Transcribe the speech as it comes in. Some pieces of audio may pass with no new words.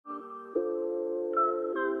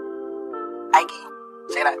Ike,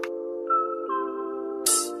 say that.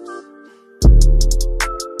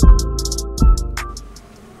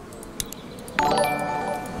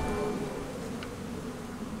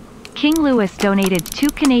 King Louis donated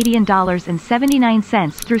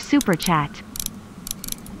 $2.79 through Super Chat.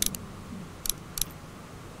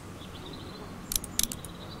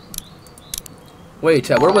 Wait,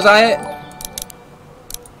 chat, where was I at?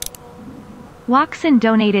 Waxon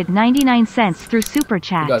donated 99 cents through Super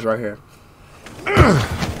Chat. You guys right here.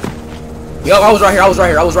 Yo, I was right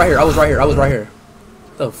here.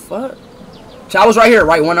 The fuck? Chat, I was right here,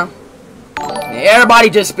 right, Winner? Everybody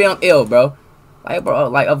just spelled ill, bro. Like, bro,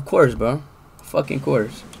 like, of course, bro. Fucking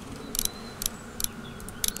course.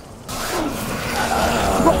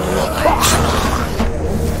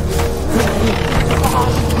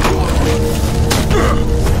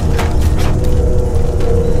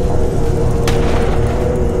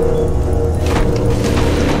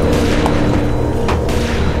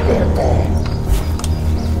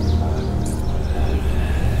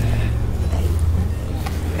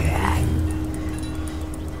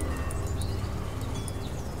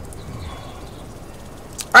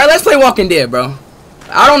 Alright, let's play Walking Dead, bro.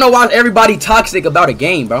 I don't know why everybody toxic about a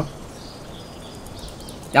game, bro.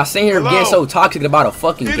 Y'all sitting here getting so toxic about a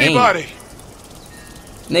fucking game.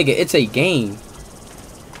 Nigga, it's a game.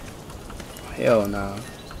 Hell nah.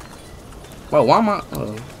 Bro, why am I...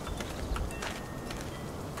 Oh.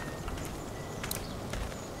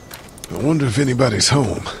 I wonder if anybody's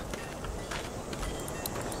home.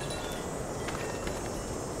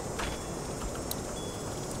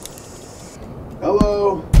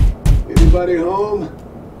 Hello? Anybody home?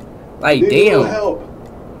 Like, Need damn. help.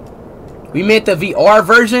 We meant the VR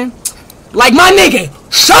version? Like, my nigga,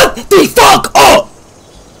 shut the fuck up!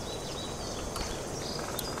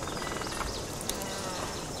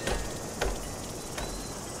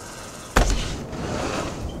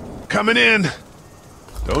 Coming in.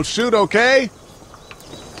 Don't shoot, okay?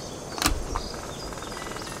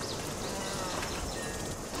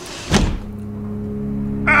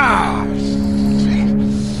 Ah!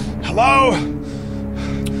 Hello?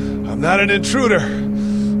 I'm not an intruder.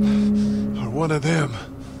 Or one of them.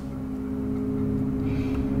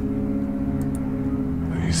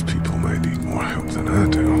 These people might need more help than I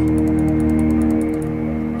do.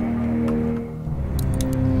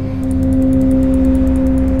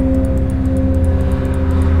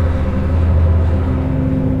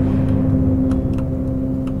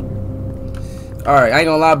 Alright, I ain't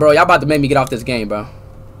gonna lie, bro. Y'all about to make me get off this game, bro.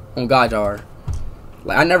 On God, y'all are.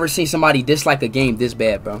 Like, I never seen somebody dislike a game this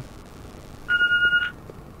bad, bro.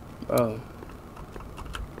 Bro.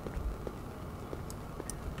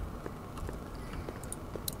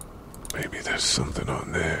 Maybe there's something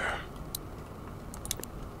on there.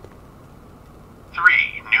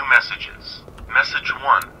 3 new messages. Message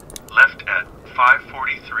 1, left at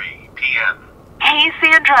 5:43 p.m. Hey,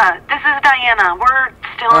 Sandra, this is Diana. We're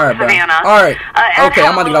still in Savannah. Alright. Okay,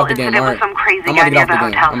 I'm about to get off the game. Alright. Some crazy I'm about to get off the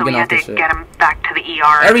game. hotel, I'm so we getting had off this to shit. get him back to the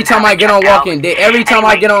ER. Every time I get on Walking Dead, every time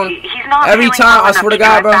I get on, every time, I swear to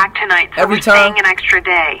God, bro, back tonight, so every we're time. staying an extra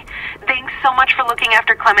day. Thanks so much for looking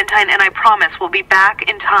after Clementine, and I promise we'll be back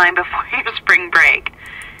in time before your spring break.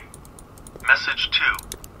 Message 2,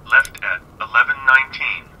 left at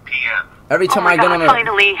 11:19 p.m. Every time I get on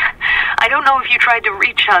Finally. I don't know if you tried to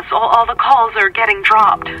reach us. All the calls are getting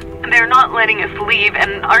dropped. They're not letting us leave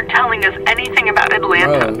and aren't telling us anything about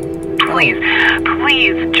Atlanta. Please,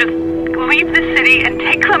 just leave the city and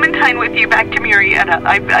take Clementine with you back to Murrieta.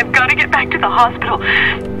 I've got to get back to the hospital.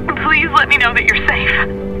 Please let me know that you're safe.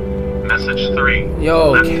 Message 3,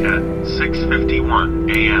 left at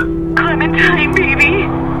 6:51 a.m. Clementine, baby.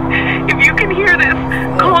 If you can hear this,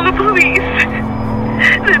 call the police.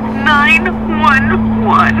 That's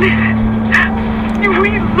 911.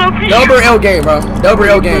 We love you. Double L game, bro. Double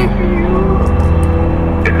L game.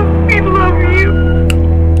 We love you.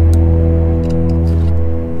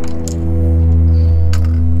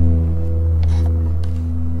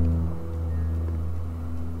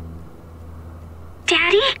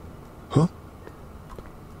 Daddy? Huh?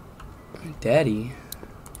 Daddy?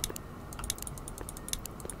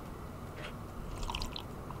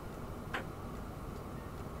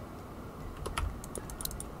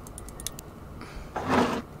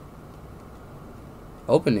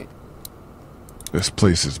 Open it. This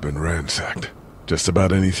place has been ransacked. Just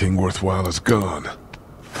about anything worthwhile is gone.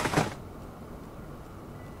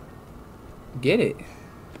 Get it.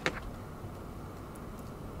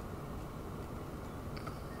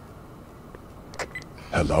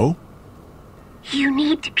 Hello? You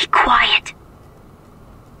need to be quiet.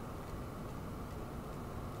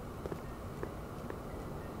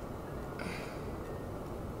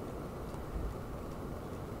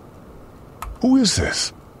 Who is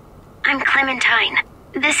this? I'm Clementine.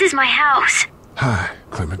 This is my house. Hi,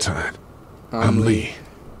 Clementine. I'm Lee.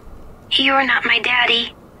 You're not my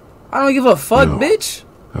daddy. I don't give a fuck, No, bitch.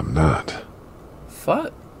 I'm not.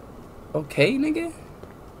 Fuck. Okay, nigga.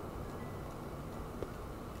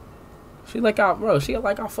 She like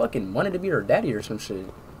I fucking wanted to be her daddy or some shit.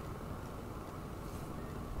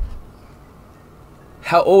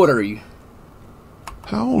 How old are you?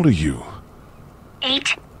 How old are you?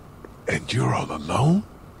 8. And you're all alone?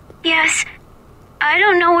 Yes. I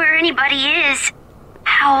don't know where anybody is.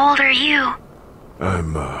 How old are you?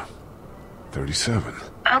 I'm, 37.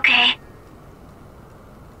 Okay.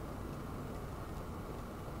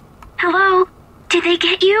 Hello? Did they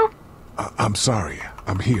get you? I'm sorry.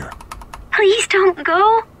 I'm here. Please don't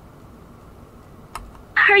go.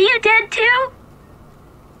 Are you dead too?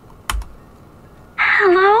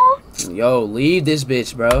 Hello? Yo, leave this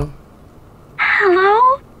bitch, bro.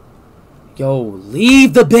 Hello? Yo,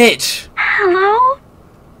 leave the bitch. Hello?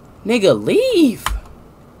 Nigga, leave.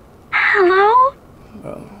 Hello?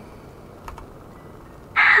 Bro.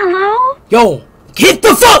 Hello? Yo, get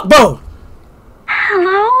the fuck, bro.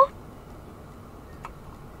 Hello?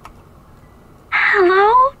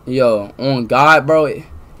 Hello? Yo, on God, bro.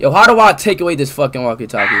 Yo, how do I take away this fucking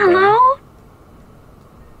walkie-talkie, bro? Hello?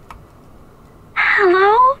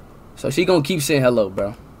 Hello? So she gonna keep saying hello,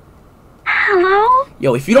 bro. Hello?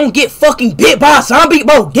 Yo, if you don't get fucking bit by a zombie,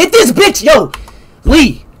 bro, get this bitch, yo.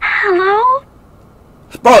 Lee. Hello?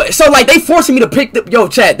 Bro, so like they forcing me to pick the yo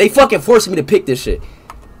chat. They fucking forcing me to pick this shit.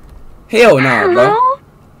 Hell nah, bro. Hello?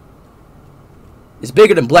 It's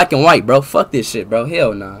bigger than black and white, bro. Fuck this shit, bro.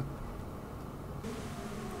 Hell nah.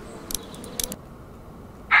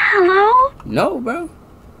 Hello? No, bro.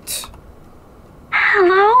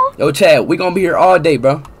 Hello? Yo, Chad, we gonna be here all day,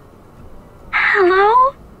 bro.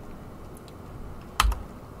 Hello?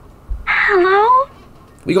 Hello?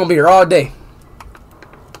 We gonna be here all day.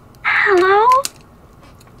 Hello?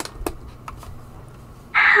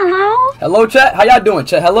 Hello? Hello, chat. How y'all doing,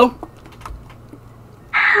 chat? Hello?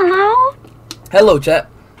 Hello? Hello, chat.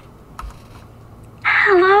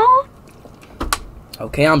 Hello?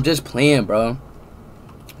 Okay, I'm just playing, bro.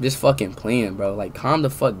 Just fucking playing, bro. Like, calm the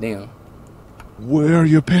fuck down. Where are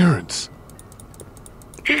your parents?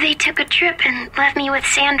 They took a trip and left me with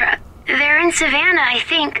Sandra. They're in Savannah, I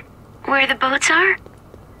think. Where the boats are?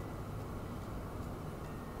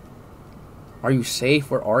 Are you safe?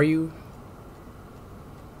 Where are you?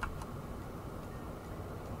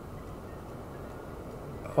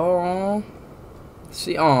 Oh,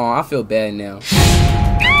 see, oh, I feel bad now.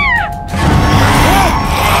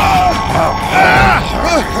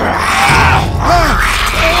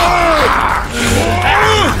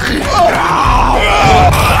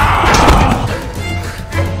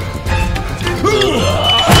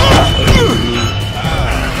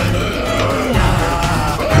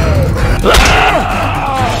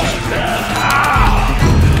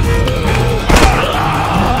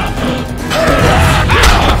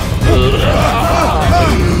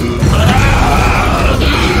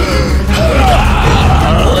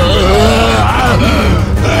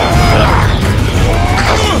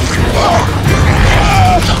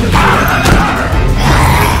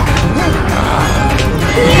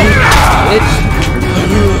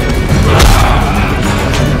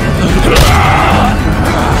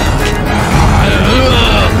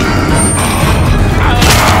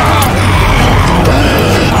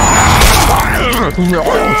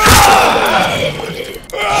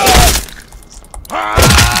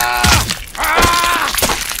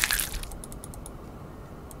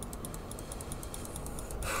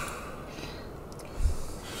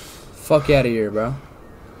 Fuck out of here, bro.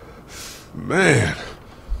 Man.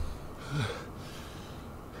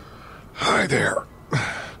 Hi there.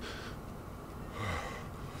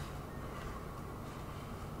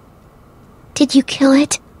 Did you kill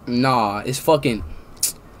it? Nah, it's fucking...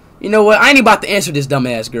 You know what? I ain't about to answer this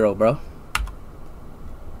dumbass girl, bro.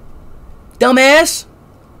 Dumbass?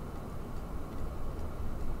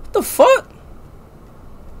 What the fuck?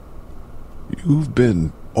 You've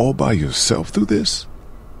been all by yourself through this?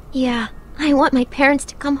 Yeah, I want my parents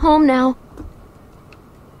to come home now.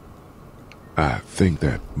 I think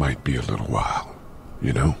that might be a little while,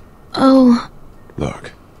 you know? Oh.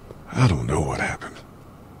 Look, I don't know what happened,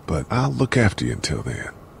 but I'll look after you until then.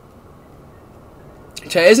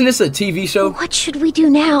 Chad, isn't this a TV show? What should we do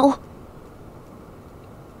now?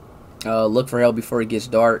 Look for help before it gets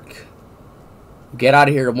dark. Get out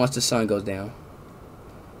of here once the sun goes down.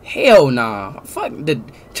 Hell nah. Fuck the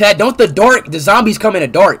Chad, don't the zombies come in the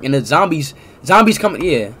dark and the zombies coming,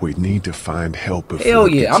 yeah. We need to find help before Hell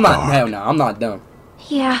it yeah, gets I'm not dark. hell nah, I'm not dumb.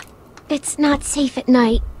 Yeah, It's not safe at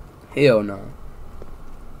night. Hell no.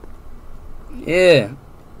 Yeah.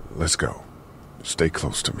 Let's go. Stay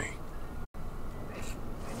close to me.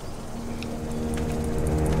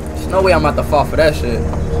 There's no way I'm about to fall for that shit.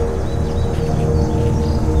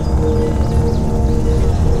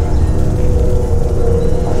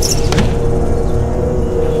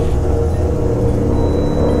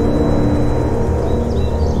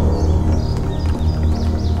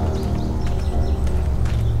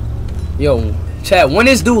 Yo, Chad, when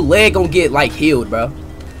this dude leg gonna get like healed, bro?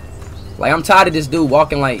 Like, I'm tired of this dude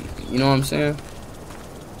walking like, you know what I'm saying?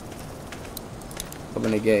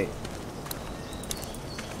 Open the gate.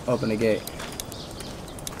 Open the gate.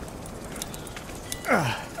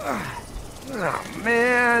 Oh,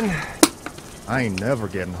 man. I ain't never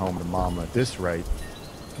getting home to Mama at this rate.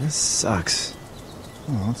 This sucks.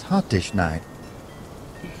 Oh, it's hot dish night.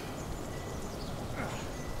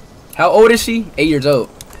 How old is she? 8 years old.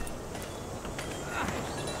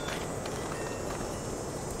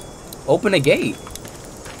 Open the gate.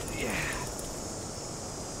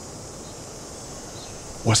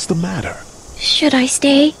 What's the matter? Should I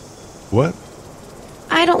stay? What?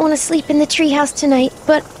 I don't want to sleep in the treehouse tonight,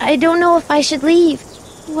 but I don't know if I should leave.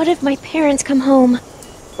 What if my parents come home?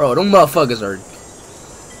 Bro, them motherfuckers are...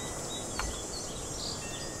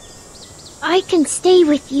 I can stay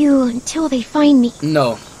with you until they find me.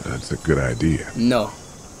 No. That's a good idea. No.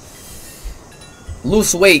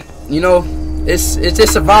 Lose weight, you know? It's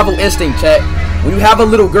just survival instinct, chat. When you have a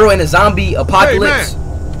little girl in a zombie apocalypse... Hey,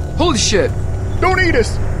 man. Holy shit. Don't eat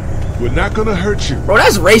us! We're not gonna hurt you. Bro,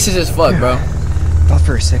 that's racist as fuck, bro. Thought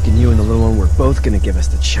for a second you and the little one were both gonna give us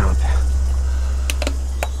the chomp.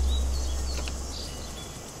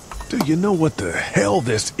 Do you know what the hell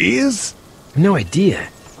this is? No idea.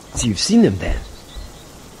 So you've seen them then?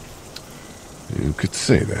 You could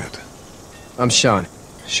say that. I'm Sean.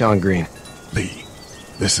 Sean Green. Lee,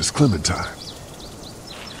 this is Clementine.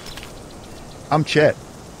 I'm Chet.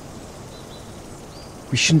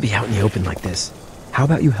 We shouldn't be out in the open like this. How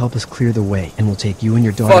about you help us clear the way, and we'll take you and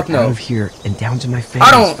your daughter out of here and down to my family.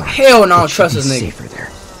 I don't... Hell no, I don't trust this nigga. Safer there.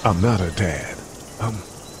 I'm not her dad.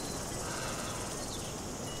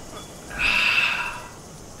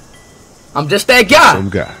 I'm just that guy. Some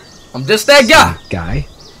guy. I'm just that guy. Guy?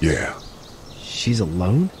 Yeah. She's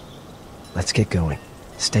alone? Let's get going.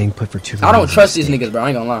 Staying put for too long. I don't trust these niggas, bro. I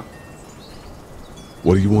ain't gonna lie.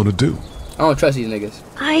 What do you want to do? I don't trust these niggas.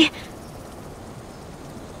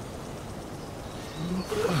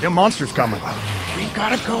 Them monsters coming. We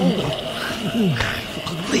gotta go.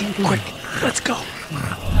 Lee, quick. Let's go.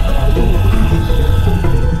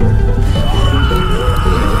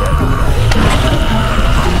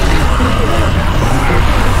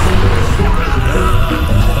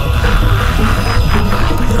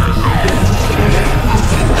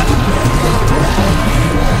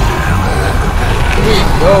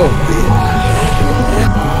 Go.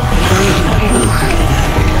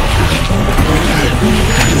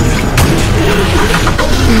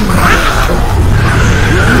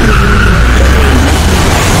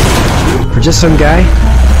 For just some guy,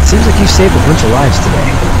 it seems like you saved a bunch of lives today.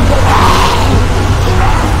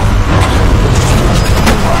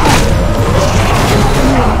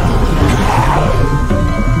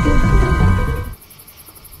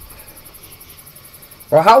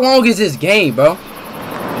 Bro, how long is this game, bro?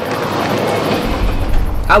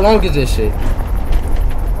 How long is this shit?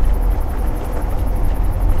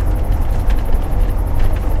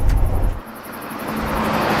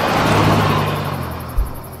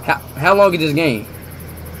 How long is this game?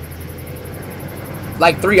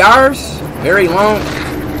 Like 3 hours? Very long.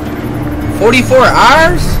 44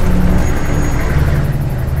 hours?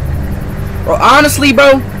 Bro, honestly,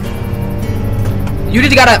 bro, you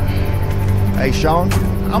just gotta... Hey, Sean,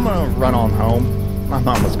 I'm gonna run on home. My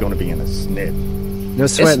mama's gonna be in a snit. No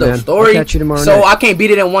sweat, it's the man. story. I'll catch you tomorrow so night. I can't beat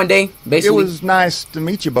it in one day, basically. It was nice to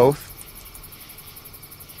meet you both.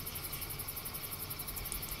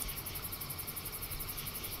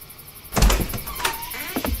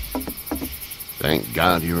 Thank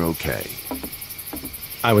God you're okay.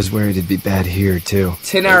 I was worried it'd be bad here, too.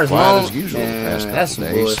 10 hours long? As usual, that's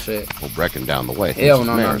some bullshit. We're breaking down the way. Hell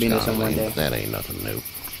no, not being in some one day. That ain't nothing new.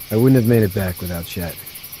 I wouldn't have made it back without Chet.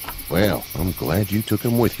 Well, I'm glad you took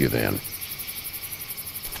him with you then.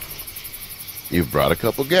 You've brought a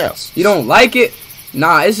couple guests. You don't like it?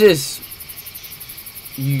 Nah, it's just...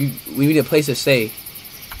 we need a place to stay.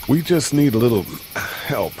 We just need a little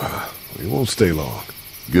help. We won't stay long.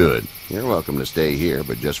 Good. You're welcome to stay here,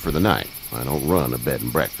 but just for the night. I don't run a bed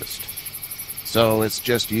and breakfast. So it's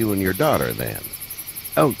just you and your daughter, then?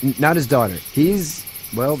 Oh, not his daughter. He's,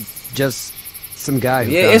 well, just Some guy.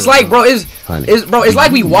 Yeah, it's like, bro, it's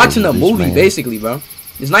like we watching a movie, basically, bro.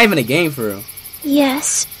 It's not even a game for real.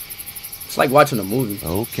 Yes. It's like watching a movie.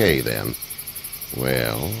 Okay, then.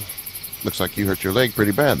 Well, looks like you hurt your leg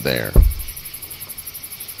pretty bad there.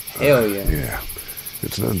 Hell yeah. Yeah,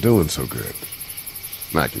 it's not doing so good.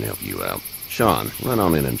 I can help you out. Sean, run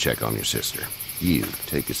on in and check on your sister. You,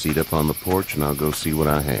 take a seat up on the porch and I'll go see what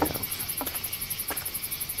I have.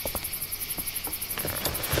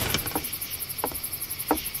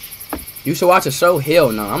 You should watch a show?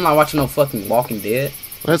 Hell no. I'm not watching no fucking Walking Dead.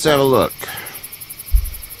 Let's have a look.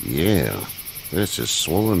 Yeah, this is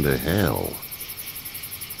swollen to hell.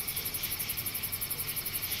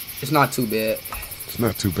 It's not too bad. It's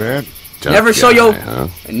not too bad. Tough never show guy, your... Huh?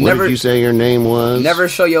 Never, what did you say your name was? Never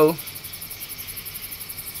show your...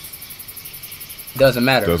 Doesn't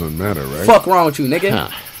matter. Doesn't matter, right? Fuck wrong with you, nigga?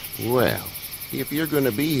 Huh. Well, if you're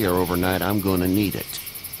gonna be here overnight, I'm gonna need it.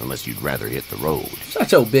 Unless you'd rather hit the road.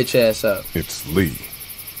 Shut your bitch ass up. It's Lee.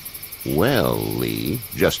 Well, Lee.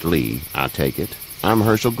 Just Lee, I take it. I'm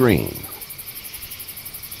Herschel Green.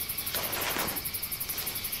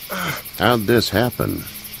 How'd this happen?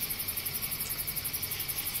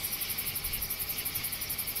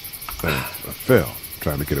 I fell,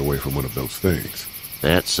 trying to get away from one of those things.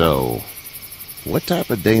 That's so. What type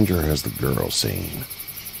of danger has the girl seen?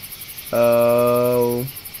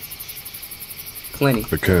 Plenty.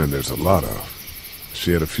 The kind there's a lot of.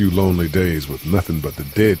 She had a few lonely days with nothing but the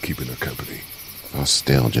dead keeping her company. I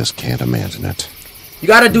still just can't imagine it. You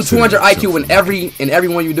gotta do 200 IQ in every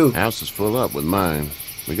one you do. House is full up with mine.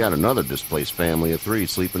 We got another displaced family of 3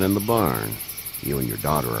 sleeping in the barn. You and your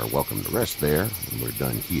daughter are welcome to rest there, and we're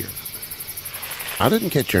done here. I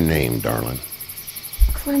didn't catch your name, darling.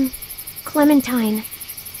 Clementine.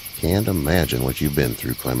 Can't imagine what you've been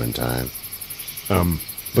through, Clementine.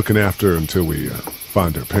 Looking after her until we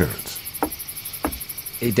find her parents.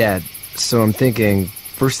 Hey, Dad. So I'm thinking,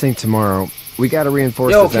 first thing tomorrow, we gotta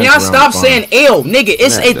reinforce Yo, the fence can y'all stop around the saying "L," nigga?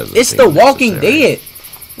 It's the Walking Dead.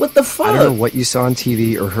 What the fuck? I don't know what you saw on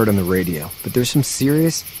TV or heard on the radio, but there's some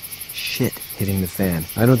serious shit hitting the fan.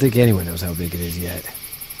 I don't think anyone knows how big it is yet.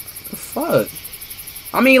 The fuck?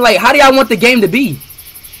 I mean, like, how do y'all want the game to be?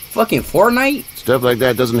 Fucking Fortnite? Stuff like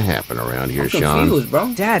that doesn't happen around here, Sean. Confused,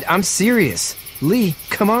 bro. Dad, I'm serious. Lee,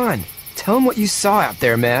 come on. Tell him what you saw out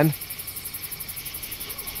there, man.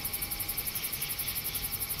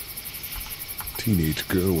 Teenage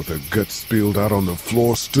girl with her guts spilled out on the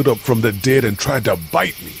floor stood up from the dead and tried to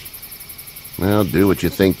bite me. Well, do what you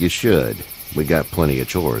think you should. We got plenty of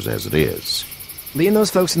chores as it is. Lee and those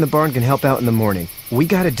folks in the barn can help out in the morning. We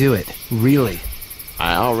gotta do it. Really.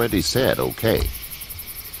 I already said okay.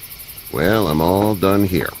 Well, I'm all done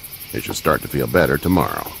here. It should start to feel better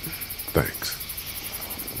tomorrow. Thanks.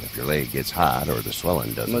 If your leg gets hot or the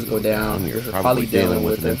swelling doesn't Must go down. you're probably dealing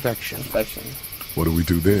with an infection. What do we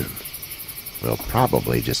do then? We'll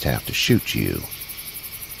probably just have to shoot you.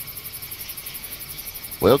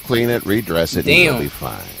 We'll clean it, redress it, and you'll be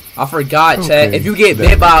fine. I forgot, Chad. If you get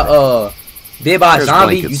bit by a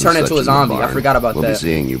zombie, you turn into a zombie. I forgot about that. We'll be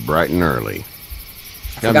seeing you bright and early.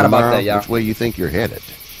 I forgot about that, y'all. Which way you think you're headed?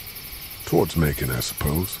 Towards Macon, I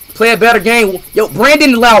suppose. Play a better game. Yo,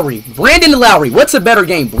 Brandon Lowry. Brandon Lowry. What's a better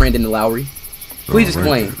game, Brandon Lowry? Please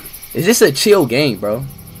explain. Is this a chill game, bro?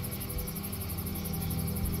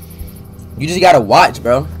 You just gotta watch,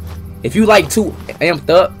 bro. If you like too amped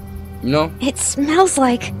up, you know? It smells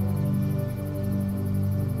like...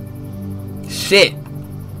 Shit.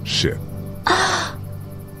 Shit.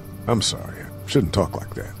 I'm sorry. I shouldn't talk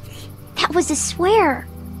like that. That was a swear.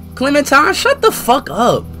 Clementine, shut the fuck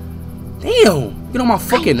up. Damn. Get on my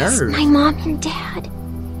fucking nerves. My mom and dad.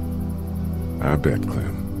 I bet,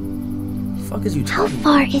 Clem. The fuck is you How talking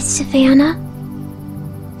far is Savannah?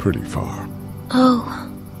 Pretty far. Oh.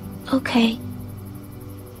 Okay.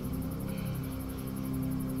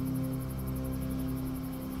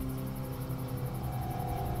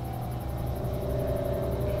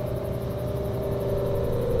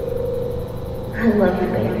 I love you,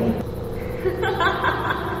 baby.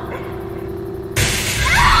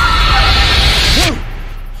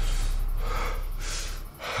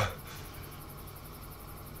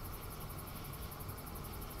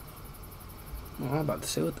 I'm about to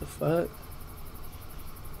say, what the fuck? What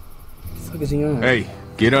the fuck is he on? Hey,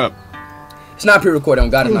 get up. It's not pre-recorded. On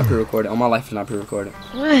God, it's not pre-recorded. On my life, it's not pre-recorded.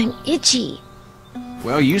 I'm itchy.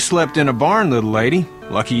 Well, you slept in a barn, little lady.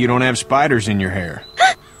 Lucky you don't have spiders in your hair.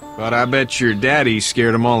 But I bet your daddy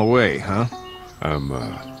scared them all away, huh? I'm,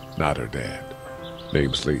 not her dad.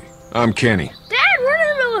 Name's Lee. I'm Kenny. Dad, we're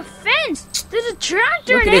into a fence. There's a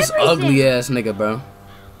tractor Look and at this everything. ugly ass nigga, bro.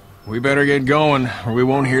 We better get going, or we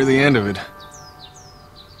won't hear the end of it.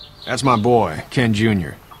 That's my boy, Ken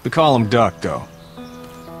Jr. We call him Duck, though.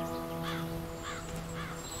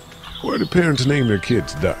 Why do parents name their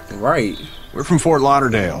kids Duck? Right. We're from Fort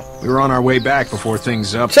Lauderdale. We were on our way back before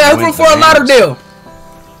things up. Chad, from Fort Lauderdale.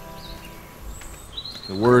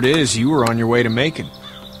 The word is you were on your way to Macon.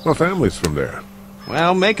 My family's from there.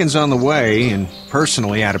 Well, Macon's on the way, and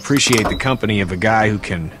personally, I'd appreciate the company of a guy who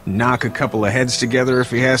can knock a couple of heads together if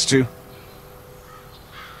he has to.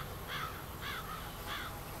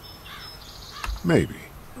 Maybe.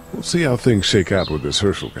 We'll see how things shake out with this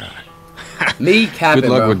Herschel guy. Me, Captain, Good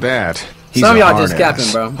luck bro. with that. He's Some of y'all a just hard Captain,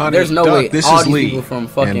 ass. bro. Honey, There's no Duck, way this all is these Lee. people from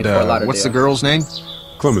fucking And, Fort Lauderdale. what's the girl's name?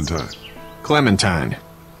 Clementine. Clementine.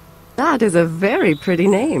 That is a very pretty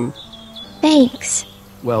name. Thanks.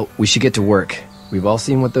 Well, we should get to work. We've all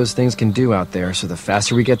seen what those things can do out there, so the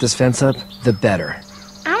faster we get this fence up, the better.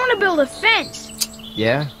 I want to build a fence.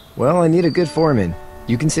 Yeah? Well, I need a good foreman.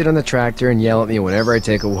 You can sit on the tractor and yell at me whenever I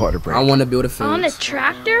take a water break. I want to build a fence. On a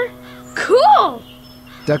tractor? Cool!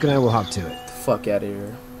 Duck and I will hop to it. Fuck out of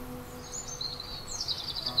here.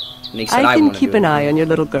 Nick said I can wanna keep build an a eye fence. on your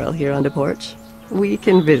little girl here on the porch. We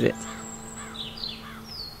can visit.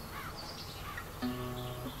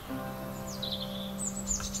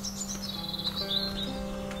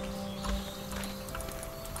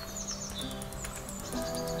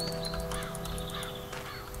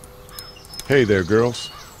 Hey there, girls.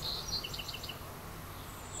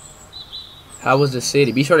 How was the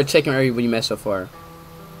city? Be sure to check in everybody you met so far.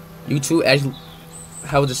 You too, actually.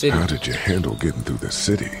 How was the city? How did you handle getting through the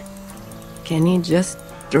city? Kenny just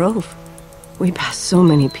drove. We passed so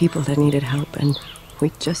many people that needed help, and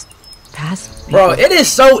we just passed. Bro, it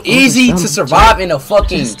is so easy to survive in a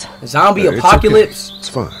fucking zombie apocalypse. It's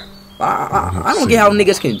fine. I don't get how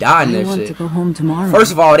niggas can die in I that want shit. to go home tomorrow.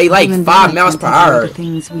 First of all, they like Even 5 then, miles I per can't think of all hour. the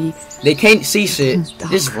things we They can't see shit.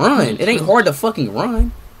 Just run. It ain't hard to fucking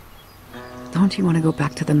run. Don't you want to go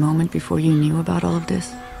back to the moment before you knew about all of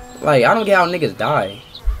this? Like, I don't get how niggas die.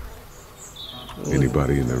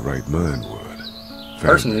 Anybody in their right mind would.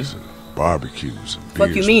 Personally. Families and barbecues and Fuck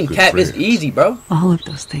beers you mean? with good Cap is friends. easy, bro. All of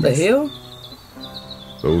those things. The hell?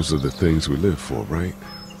 Those are the things we live for, right?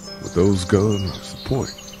 With those gone, what's the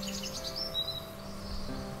point?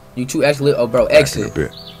 You two actually. Oh, bro, Back in a exit.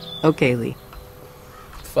 bit. Okay, Lee.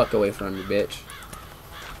 Fuck away from me, bitch.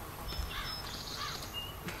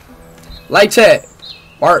 Light chat.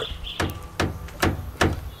 Bart.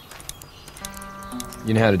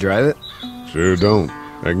 You know how to drive it? Sure don't.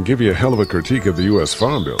 I can give you a hell of a critique of the U.S.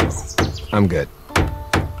 Farm Bill, though. I'm good.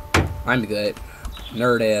 I'm good.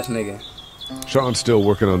 Nerd ass nigga. Sean's still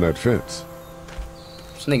working on that fence.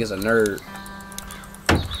 This nigga's a nerd.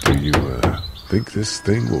 Do you, think this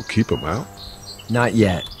thing will keep him out? Not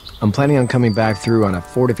yet. I'm planning on coming back through on a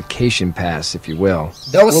fortification pass, if you will.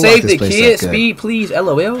 Don't We'll save lock this the place kid. up good. Speed, please.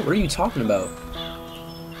 LOL. What are you talking about?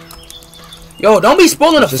 Yo, don't be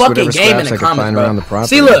spoiling the Just fucking whatever game in scraps the I can find comments, around the bro. property.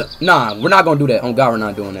 See, look. Nah, we're not gonna do that. Oh, God, we're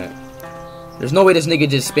not doing that. There's no way this nigga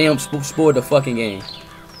just spoiled the fucking game.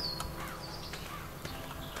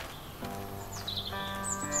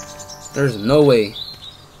 There's no way.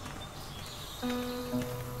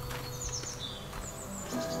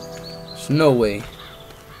 There's no way.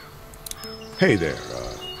 Hey there,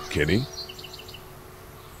 Kenny.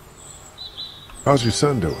 How's your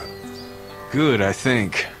son doing? Good, I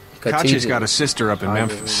think. Katya's got a sister up in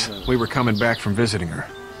Memphis. We were coming back from visiting her.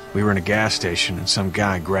 We were in a gas station and some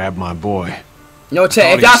guy grabbed my boy. Yo,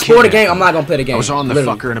 Chad, if y'all spoil the game, I'm not gonna play the game. I was on the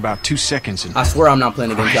Literally. fucker in about 2 seconds and I swear I'm not playing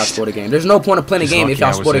the game if y'all spoil the game. There's no point of playing the Just game if lucky y'all I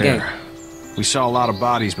was spoil the game. there. We saw a lot of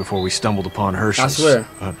bodies before we stumbled upon Herschel. I swear.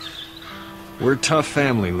 But we're a tough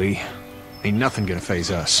family, Lee. Ain't nothing gonna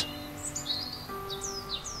phase us.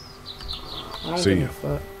 I don't See give ya.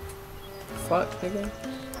 a fuck, nigga.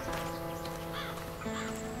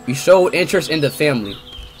 You showed interest in the family.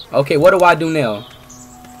 Okay, what do I do now?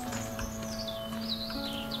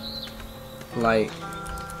 Like,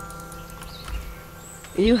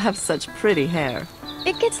 You have such pretty hair.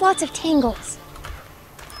 It gets lots of tangles.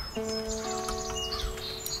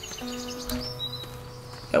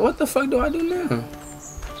 yeah, what the fuck do I do now?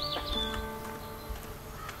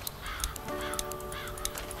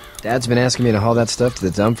 Dad's been asking me to haul that stuff to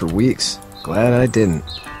the dump for weeks. Glad I didn't.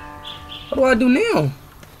 What do I do now?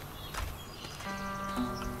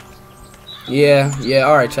 Yeah,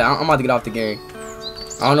 alright, chat. I'm about to get off the game.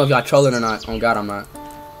 I don't know if y'all trolling or not. On God, I'm not.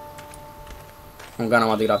 On God, I'm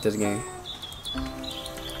about to get off this game.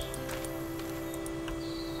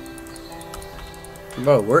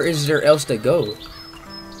 Bro, where is there else to go?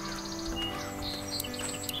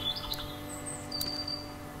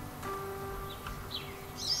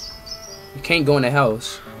 You can't go in the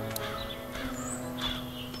house.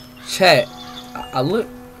 Chat, I look.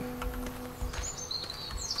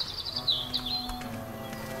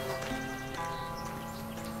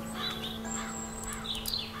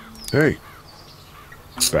 Hey.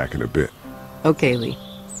 Back in a bit. Okay, Lee.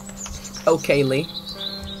 Okay, Lee.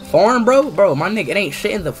 Farm, bro? Bro, my nigga, it ain't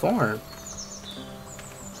shit in the farm.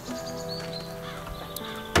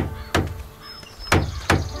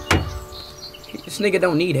 This nigga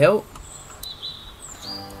don't need help.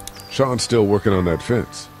 Sean's still working on that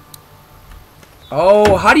fence.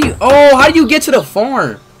 Oh, how do you get to the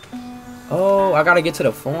farm? Oh, I gotta get to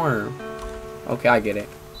the farm. Okay, I get it.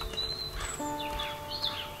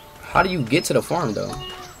 How do you get to the farm, though?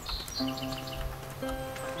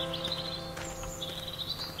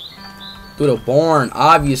 Through the barn,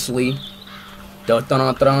 obviously. Dun, dun,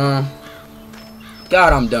 dun, dun.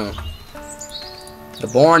 God, I'm done. The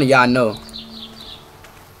barn, yeah, I know.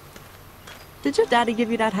 Did your daddy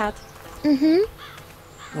give you that hat? Mm-hmm.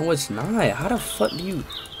 No, it's not. How the fuck do you...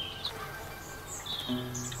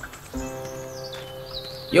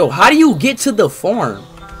 Yo, how do you get to the farm?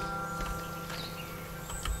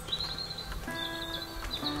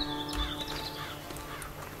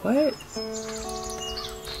 What?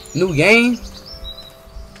 New game?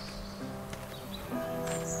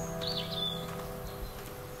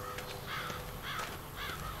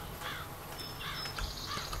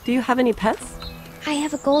 Do you have any pets? I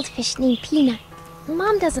have a goldfish named Peanut.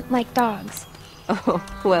 Mom doesn't like dogs. Oh,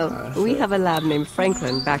 well, we have a lab named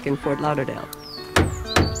Franklin back in Fort Lauderdale.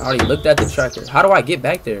 I already looked at the tracker. How do I get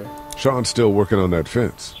back there? Sean's still working on that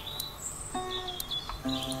fence.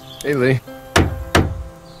 Hey, Lee.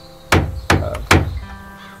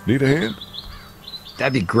 Need a hand?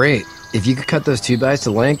 That'd be great. If you could cut those 2x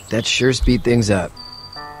to length, that'd sure speed things up.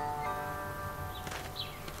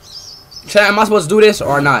 Chat, am I supposed to do this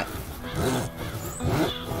or not?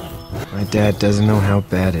 My dad doesn't know how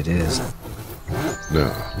bad it is. No,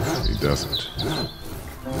 he doesn't.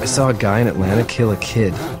 I saw a guy in Atlanta kill a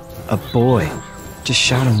kid. A boy. Just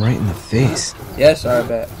shot him right in the face. Yes, I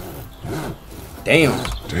bet. Damn.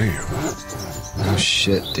 Damn. Oh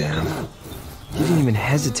shit, damn. He didn't even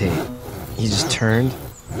hesitate. He just turned,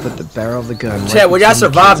 put the barrel of the gun. Chat, would y'all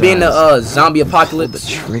survive being the zombie apocalypse?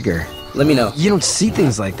 The trigger. Let me know. You don't see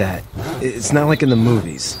things like that. It's not like in the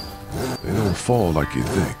movies. They don't fall like you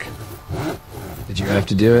think. Did you have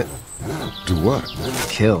to do it? Do what?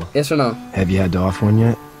 Kill. Yes or no? Have you had to off one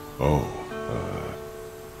yet? Oh,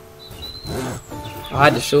 I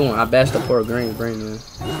had to shoot one. I bashed the poor brain, man.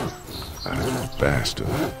 I bashed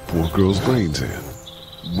a poor girl's brains in.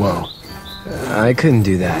 Whoa. I couldn't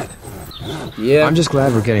do that. Yeah. I'm just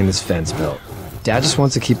glad we're getting this fence built. Dad just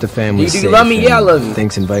wants to keep the family safe. Do you love me? Yeah, I love you.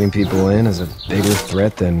 Thinks inviting people in is a bigger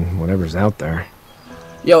threat than whatever's out there.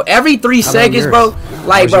 Yo, every 3 seconds, bro.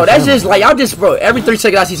 Like, bro, that's just like y'all just, bro. Every 3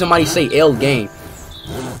 seconds, I see somebody say "L game."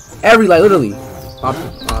 Every, like, literally.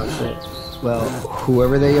 Oh shit. Well,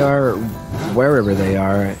 whoever they are, wherever they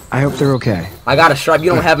are, I hope they're okay. I got a stripe.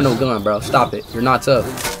 You don't have no gun, bro. Stop it. You're not tough.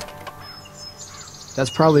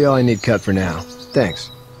 That's probably all I need cut for now.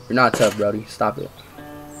 Thanks. You're not tough, Brody. Stop it.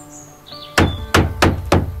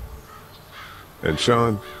 And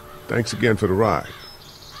Sean, thanks again for the ride.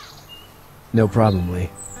 No problem, Lee.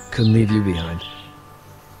 Couldn't leave you behind.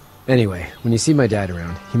 Anyway, when you see my dad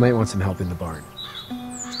around, he might want some help in the barn.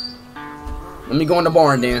 Let me go in the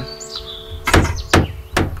barn, then.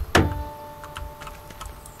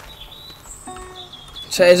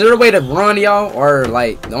 So, is there a way to run, y'all? Or,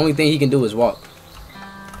 like, the only thing he can do is walk?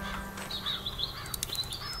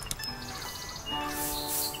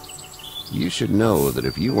 You should know that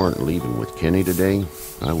if you weren't leaving with Kenny today,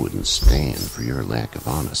 I wouldn't stand for your lack of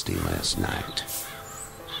honesty last night.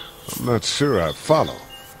 I'm not sure I follow.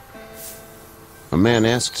 A man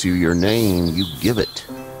asks you your name, you give it,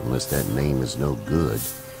 unless that name is no good.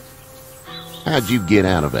 How'd you get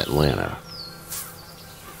out of Atlanta?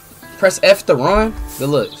 Press F to run? Good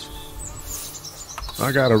looks.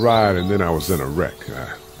 I got a ride and then I was in a wreck.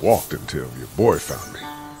 I walked until your boy found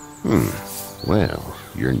me. Well,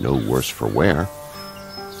 you're no worse for wear.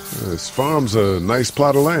 This farm's a nice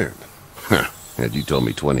plot of land. Had you told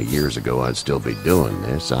me 20 years ago I'd still be doing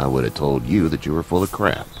this, I would have told you that you were full of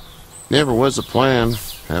crap. Never was a plan,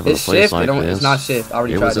 having It's a place shift, like this. it's not shift. I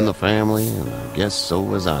already It tried was in that. the family, and I guess so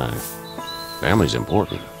was I. Family's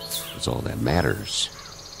important. It's all that matters.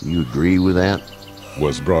 You agree with that?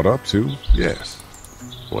 Was brought up to, yes.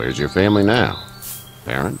 Where's your family now?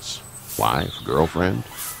 Parents? Wife? Girlfriend?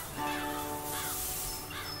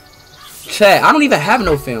 Chat, I don't even have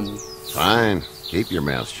no family. Fine. Keep your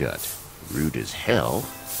mouth shut. Rude as hell,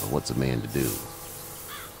 but what's a man to do?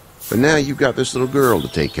 But now you've got this little girl to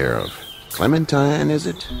take care of. Clementine, is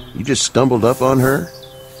it? You just stumbled up on her?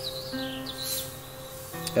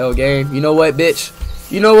 Hell, game. You know what, bitch?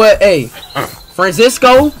 You know what? Hey,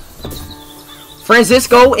 Francisco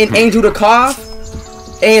and Angel the Cough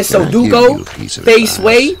and Sudoku, Face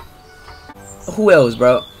Way. Who else,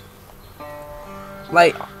 bro?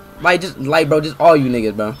 Like, bro, just all you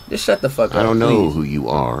niggas, bro. Just shut the fuck up. I don't know please. who you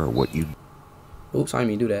are or what you. Oops, I didn't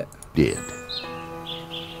mean to do that. Did.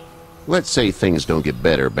 Let's say things don't get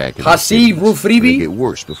better back in Hasi Rufribi? They get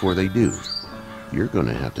worse before they do. You're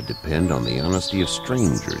gonna have to depend on the honesty of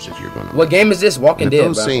strangers if you're gonna. What game is this? Walking Dead,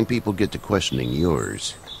 those bro. same people get to questioning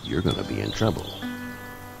yours, you're gonna be in trouble.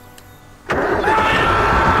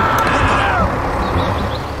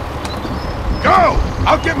 Go!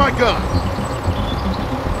 I'll get my gun!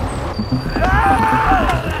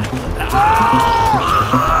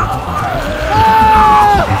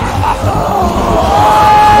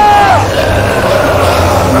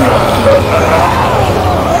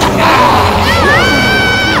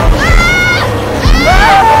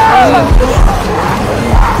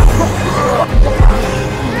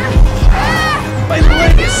 My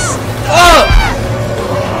leg is up!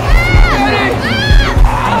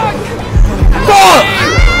 Fuck!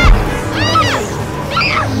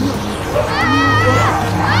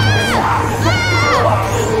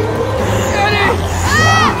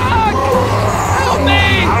 Help me!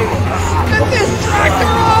 Get this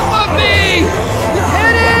tractor off of me!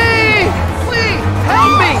 Eddie! Please,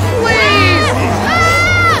 help me, please!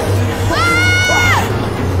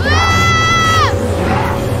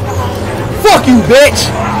 Fuck you, bitch!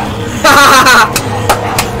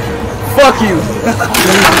 Fuck you!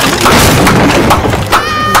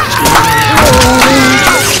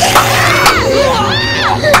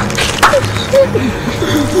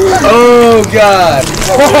 Oh god!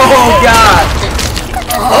 Oh god!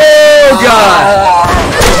 Oh god!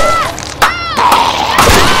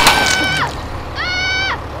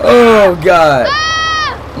 Oh god!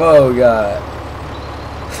 Oh god!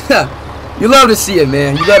 You love to see it,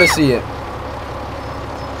 man. You love to see it.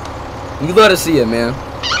 You love to see it, man.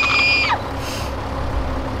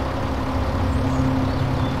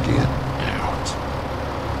 Get out.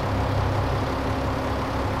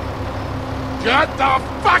 Get the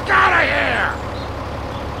fuck out of here!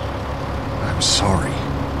 I'm sorry.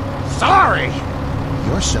 Sorry?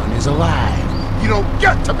 Your son is alive. You don't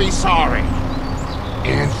get to be sorry.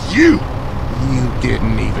 And you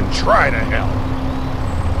didn't even try to help.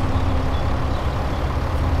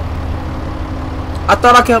 I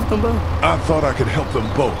thought I could help them both. I thought I could help them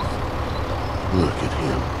both. Look at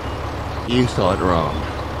him. You thought wrong.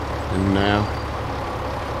 And now?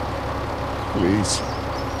 Please.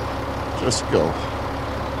 Just go.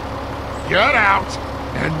 Get out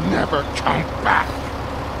and never come back.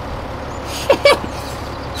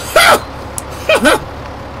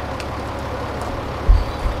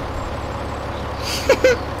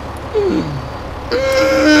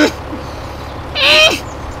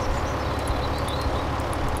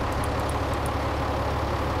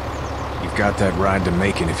 You've got that ride to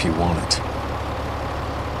Macon if you want it.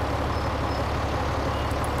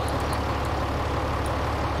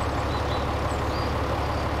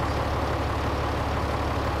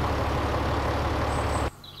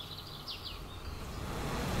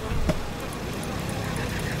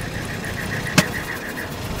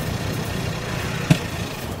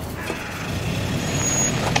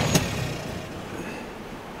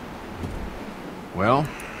 Well,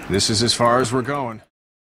 this is as far as we're going.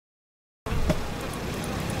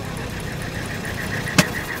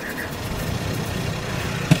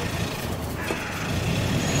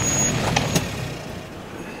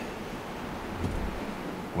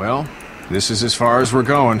 Well, this is as far as we're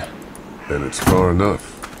going. And it's far enough.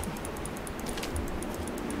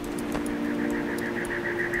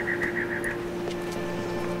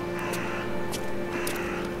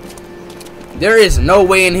 There is no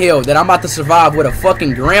way in hell that I'm about to survive with a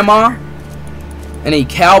fucking grandma and a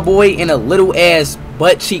cowboy and a little ass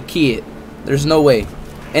butt cheek kid. There's no way.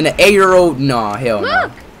 And an 8-year-old, nah, hell no.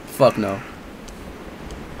 Fuck no.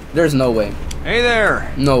 There's no way. Hey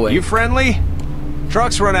there. No way. You friendly?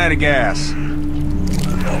 Truck's run out of gas.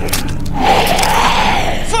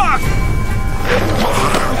 Fuck!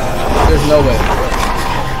 There's no way.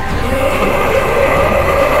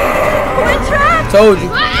 We're trapped! Told you.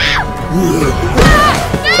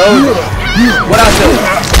 Told you. What'd I tell you?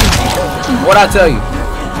 What'd I tell you?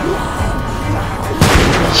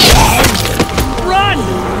 Run!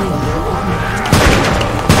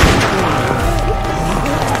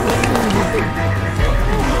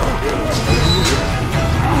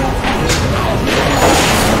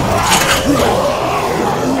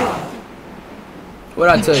 What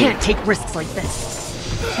I tell you? We can't take risks like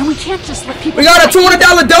this. And we can't just let people... We got a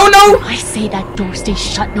 $200 dono? I say that door stays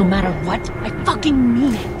shut no matter what. I fucking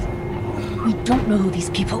mean it. We don't know who these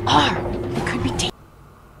people are. It could be...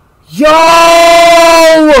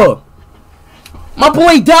 Yo! My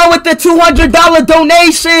boy down with the $200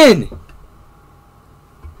 donation!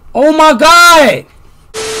 Oh my god!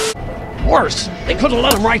 Worse, they could have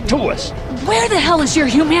let him right to us. Where the hell is your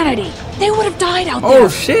humanity? They would have died out there. Oh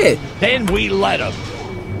shit! Then we let them.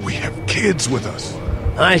 We have kids with us.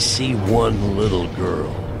 I see one little girl.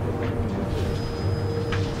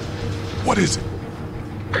 What is it?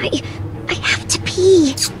 I have to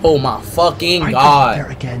pee. Oh my fucking I'll god! be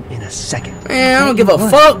there again in a second. Man, I don't give a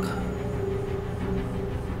fuck.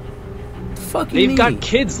 Fuck you. They've got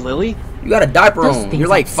kids, Lily. You got a diaper on. You're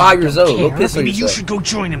like 5 years old. Go piss on Maybe you yourself. should go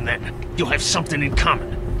join him then. You'll have something in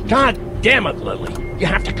common. God damn it, Lily. You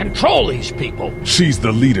have to control these people. She's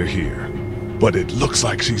the leader here, but it looks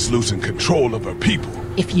like she's losing control of her people.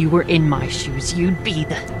 If you were in my shoes, you'd be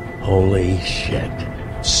the... Holy shit.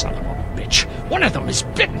 Son of a bitch. One of them is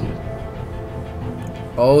bitten.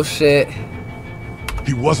 Oh shit.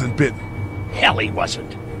 He wasn't bitten. Hell, he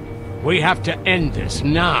wasn't. We have to end this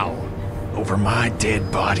now. Over my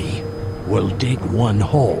dead body. We'll dig one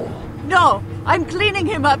hole. No, I'm cleaning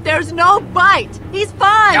him up. There's no bite. He's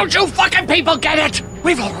fine. Don't you fucking people get it?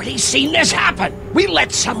 We've already seen this happen. We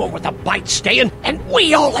let someone with a bite stay in, and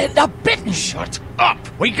we all end up bitten. Shut up.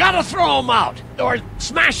 We gotta throw him out, or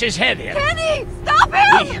smash his head in. Kenny, stop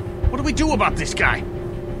him! What do we do about this guy?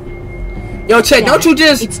 Yo, Chet, don't you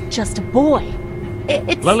just... It's just a boy.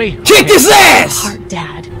 It's... Lily, kick his ass! Heart,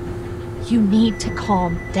 Dad. You need to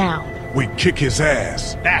calm down. We kick his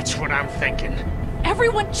ass. That's what I'm thinking.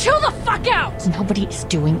 Everyone chill the fuck out! Nobody is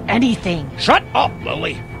doing anything. Shut up,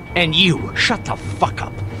 Lily. And you, shut the fuck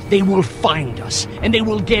up. They will find us, and they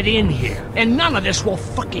will get in here, and none of this will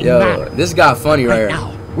fucking matter. This got funny right here.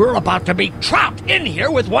 Now, we're about to be trapped in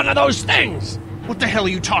here with one of those things. What the hell are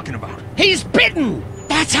you talking about? He's bitten.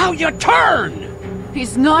 That's how you turn.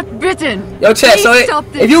 He's not bitten. Yo, Chet, so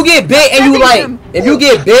if you get bit and you like, if you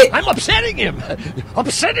get bit, I'm upsetting him.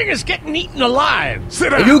 Upsetting is getting eaten alive.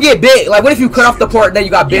 If you get bit, like what if you cut off the part that you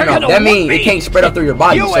got bitten off? That means it can't spread up through your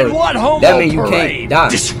body. You so and what homo that means you parade? can't die.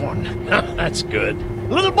 This one. That's good.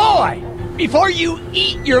 Little boy, before you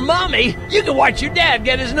eat your mommy, you can watch your dad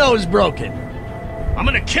get his nose broken. I'm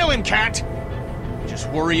gonna kill him, Cat. Just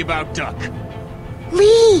worry about Duck.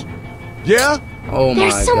 Lee! Yeah? Oh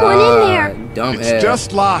There's my someone god. in there. Dumb It's ass.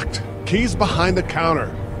 just locked. Key's behind the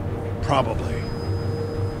counter. Probably.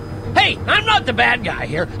 Hey, I'm not the bad guy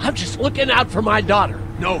here. I'm just looking out for my daughter.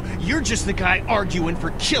 No, you're just the guy arguing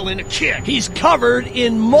for killing a kid. He's covered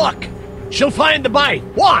in muck. She'll find the bite.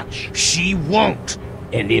 Watch. She won't.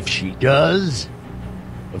 And if she does,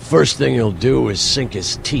 the first thing he'll do is sink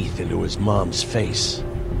his teeth into his mom's face.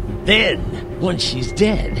 Then, once she's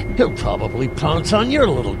dead, he'll probably pounce on your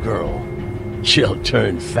little girl. She'll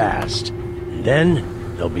turn fast. And then,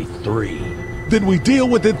 there'll be 3. Then we deal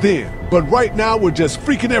with it then. But right now, we're just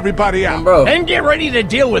freaking everybody out. Bro. And get ready to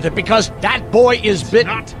deal with it, because that boy is bitten.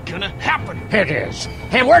 Not gonna happen. It is.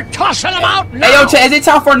 And we're tossing him out now. Hey, yo, Chet, is it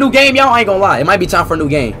time for a new game, y'all? I ain't gonna lie. It might be time for a new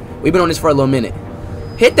game. We've been on this for a little minute.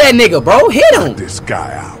 Hit that nigga, bro. Hit him. Knock this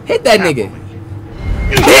guy out. Hit that nigga.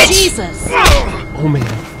 Oh, Jesus. Oh, man.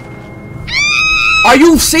 Are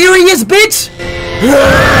you serious, bitch?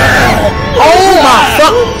 Oh my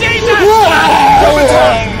fuck!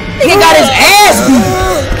 He got his ass beat.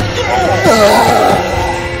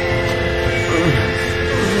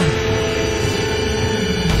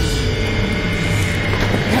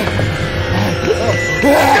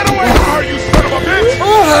 Get away from her, you son of a bitch!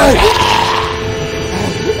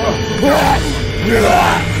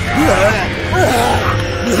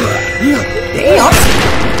 Damn.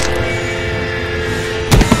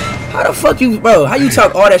 How the fuck you, bro? How you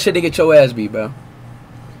talk all that shit to get your ass beat, bro?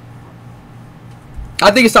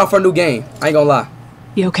 I think it's time for a new game. I ain't gonna lie.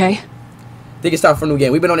 You okay? I think it's time for a new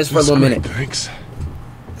game. We've been on this for a little minute. Thanks.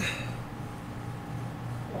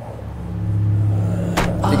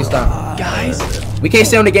 I think it's time. Guys. We can't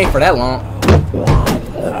stay on the game for that long.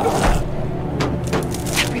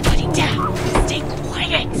 Everybody down. Stay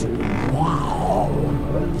quiet.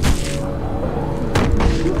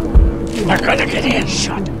 They're gonna get in.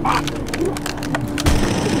 Shut up.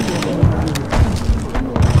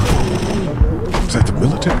 Is that the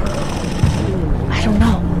military? I don't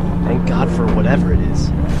know. Thank God for whatever it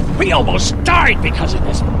is. We almost died because of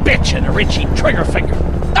this bitch and her itchy trigger finger.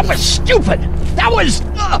 That was stupid. That was...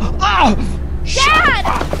 Dad!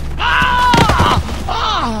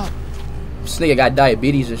 This nigga got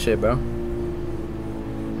diabetes and shit, bro.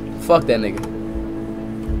 Fuck that nigga.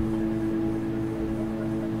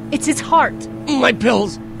 It's his heart. My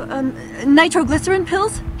pills. Nitroglycerin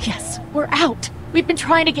pills? Yes, we're out. We've been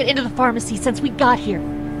trying to get into the pharmacy since we got here.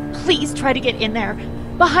 Please try to get in there.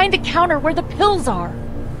 Behind the counter where the pills are.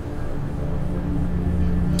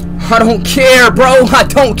 I don't care, bro. I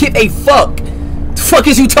don't give a fuck. The fuck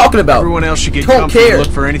is you talking about? Everyone else should get don't comfy care. and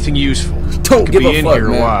look for anything useful. Don't give a in fuck, here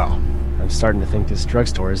man. A while. I'm starting to think this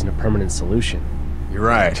drugstore isn't a permanent solution. You're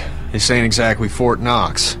right. This ain't exactly Fort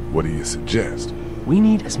Knox. What do you suggest? We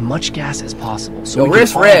need as much gas as possible, so Yo, we can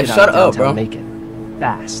Risk all Red, get out shut of up, downtown bro. Macon.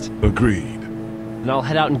 Fast. Agreed. And I'll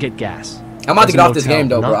head out and get gas. I'm about to There's get a off this motel game,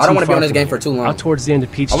 though, bro. not I don't too want to be far on this from game here. for too long. Out towards the end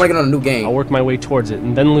of Peach I want to Street. get on a new game. I'll work my way towards it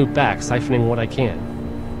and then loop back, siphoning what I can.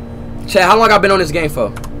 Chad, how long I been on this game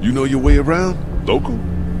for? You know your way around? Local?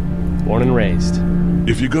 Born and raised.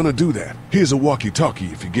 If you're gonna do that, here's a walkie-talkie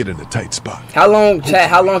if you get in a tight spot. How long, Chad,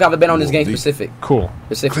 how long have I been on this game specific? Cool.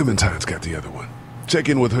 Specific. Clementine's got the other one. Check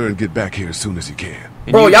in with her and get back here as soon as you can.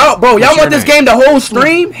 Bro, y'all want this game the whole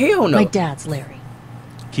stream? Hell no. My dad's Larry.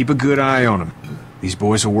 Keep a good eye on him. These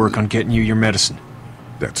boys will work on getting you your medicine.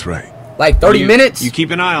 That's right. Like 30 minutes? You keep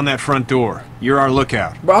an eye on that front door. You're our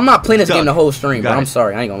lookout. Bro, I'm not playing this Doug, game the whole stream, bro. got I'm it.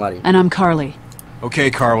 sorry. I ain't gonna lie to you. And I'm Carly.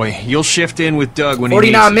 Okay, Carly. You'll shift in with Doug when he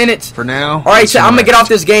 49 needs minutes. For now. All right, Chad, I'm gonna get off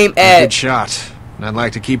this game Good at... shot. And I'd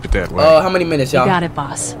like to keep it that way. How many minutes, y'all? You got it,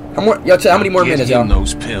 boss. Yo, Chad, how many more minutes, y'all? Get him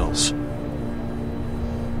those pills.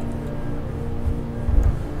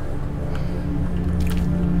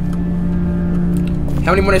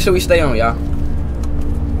 How many minutes should we stay on, y'all?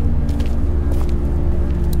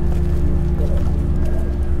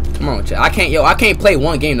 Come on, Chad. I can't play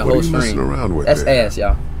one game the What whole are you messing stream. around with That's there? ass,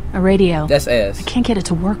 y'all. A radio. That's ass. I can't get it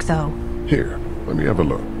to work, though. Here, let me have a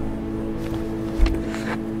look.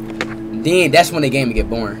 Then that's when the game get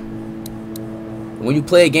boring. When you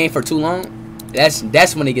play a game for too long,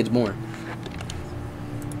 that's when it gets boring.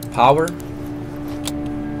 Power.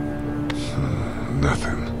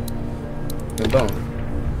 Nothing. And boom.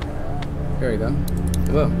 There you go.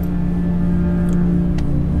 Boom.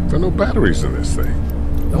 There are no batteries in this thing.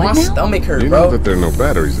 My stomach hurt, You bro. know that there are no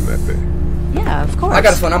batteries in that thing. Yeah, of course. I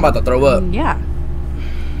got a feeling I'm about to throw up. Yeah.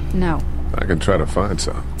 No. I can try to find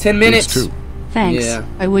some. 10 minutes. Here's two. Thanks. Yeah.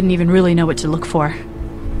 I wouldn't even really know what to look for.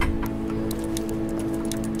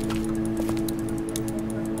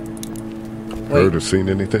 Heard or seen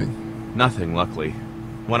anything? Nothing, luckily.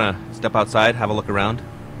 Wanna step outside, have a look around?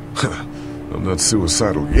 I'm not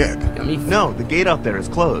suicidal yet. No, the gate out there is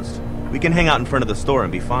closed. We can hang out in front of the store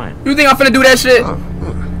and be fine. You think I'm finna do that shit?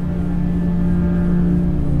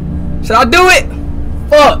 Should I do it?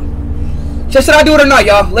 Fuck. Should I do it or not,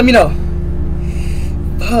 y'all? Let me know.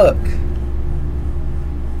 Fuck.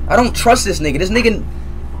 I don't trust this nigga. This nigga,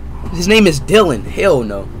 his name is Dylan. Hell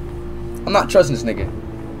no. I'm not trusting this nigga.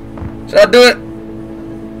 Should I do it?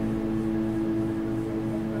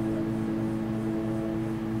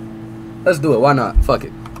 Let's do it. Why not? Fuck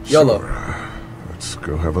it. YOLO. Sure. Let's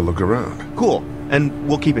go have a look around. Cool. And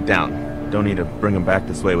we'll keep it down. Don't need to bring him back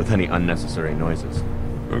this way with any unnecessary noises.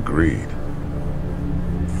 Agreed.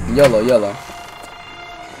 YOLO, YOLO.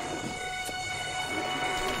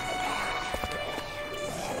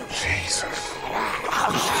 Jesus.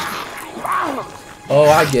 Oh,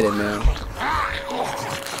 I get it, man.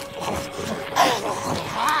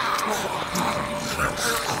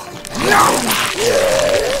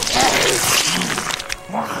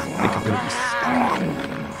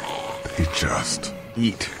 They just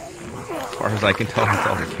eat. As far as I can tell, that's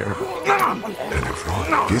all they care about. And if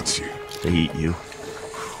one gets you, they eat you.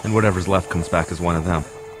 And whatever's left comes back as one of them.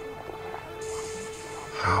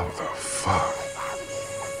 How the fuck?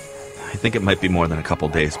 I think it might be more than a couple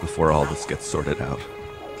days before all this gets sorted out.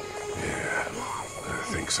 Yeah, I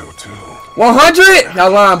think so too. 100?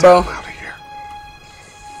 Y'all lying, bro.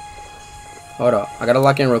 Hold up. I gotta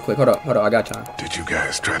lock in real quick. Hold up. I got time. Did you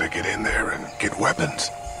guys try to get in there and get weapons?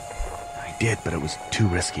 I did, but it was too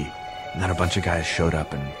risky. And then a bunch of guys showed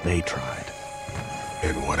up and they tried.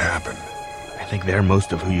 And what happened? I think they're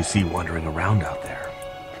most of who you see wandering around out there.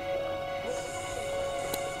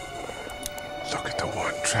 Look at the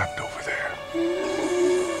one trapped over there.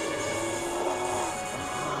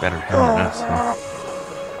 Better him than us, huh?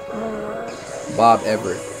 Bob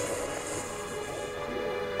Everett.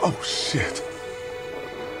 Oh, shit.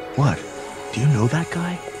 What? Do you know that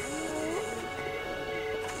guy?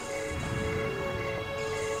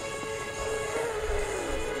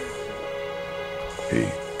 He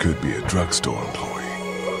could be a drugstore employee.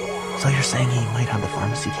 So you're saying he might have the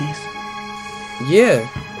pharmacy keys? Yeah.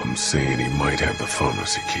 I'm saying he might have the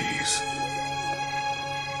pharmacy keys.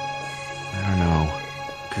 I don't know.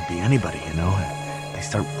 Could be anybody, you know? They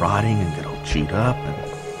start rotting and get all chewed up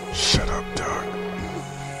and... Shut up, Doug.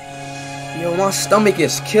 Yo, my stomach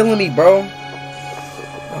is killing me, bro.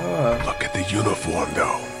 Look at the uniform,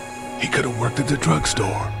 though. He could have worked at the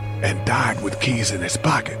drugstore and died with keys in his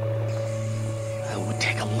pocket. It would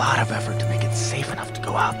take a lot of effort to make it safe enough to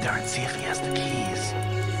go out there and see if he has the keys.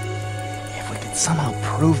 If we could somehow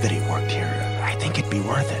prove that he worked here, I think it'd be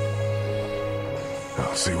worth it.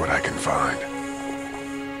 I'll see what I can find.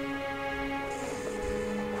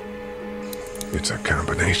 It's a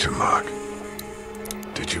combination lock.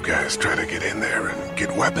 Did you guys try to get in there and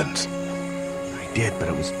get weapons? I did, but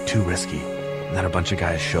it was too risky. And then a bunch of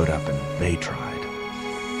guys showed up and they tried.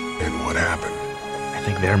 And what happened? I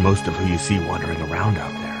think they're most of who you see wandering around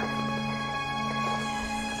out there.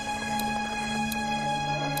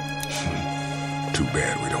 Too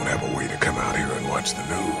bad we don't have a way to come out here and watch the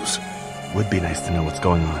news. Would be nice to know what's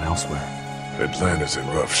going on elsewhere. Atlanta's in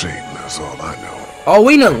rough shape, and that's all I know. Are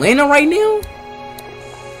we in Atlanta right now?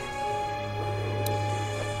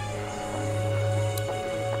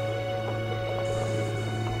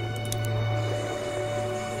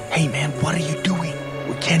 Hey man, what are you doing?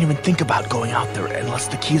 We can't even think about going out there unless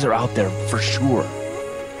the keys are out there for sure.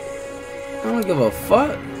 I don't give a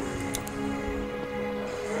fuck.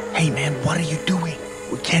 Hey man, what are you doing?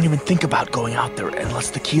 We can't even think about going out there unless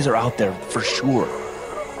the keys are out there for sure.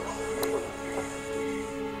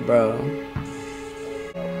 Bro.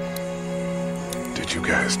 Did you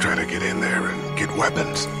guys try to get in there and get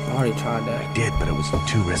weapons? I already tried that. I did, but it was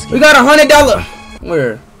too risky. We got $100.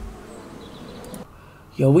 Where?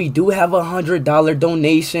 Yo, we do have $100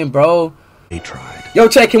 donation, bro. They tried. Yo,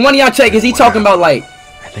 check. Can one of y'all check? Is he talking about like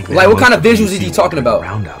what kind of visuals is he talking about?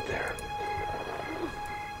 Around out there.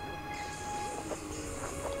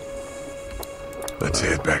 Let's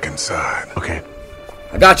head back inside. Okay.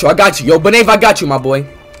 I got you. I got you. Yo, Benave, I got you, my boy.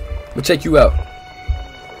 We'll check you out.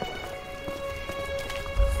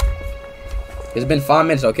 It's been 5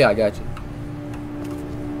 minutes. Okay, I got you.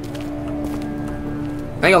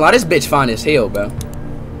 I ain't gonna lie, this bitch fine as hell, bro.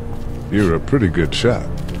 You're a pretty good shot.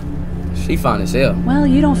 She fine as hell. Well,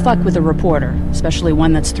 you don't fuck with a reporter, especially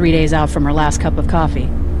one that's 3 days out from her last cup of coffee.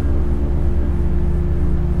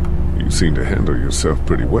 You seem to handle yourself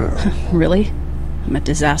pretty well. Really? I'm a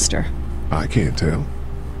disaster. I can't tell.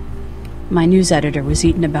 My news editor was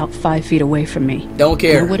eaten about 5 feet away from me. Don't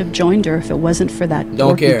care. I would have joined her if it wasn't for that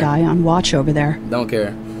Don't dorky care. guy on watch over there. Don't care.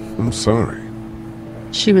 I'm sorry.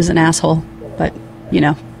 She was an asshole, but, you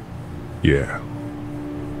know. Yeah.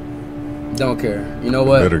 Don't care. You know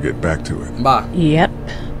what? Better get back to it. Bye. Yep.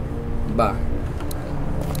 Bye.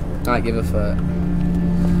 I give a fuck.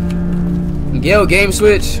 Gil, game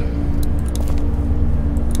switch.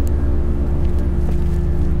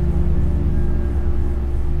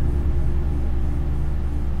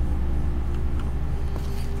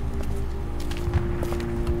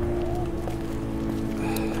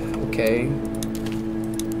 Okay.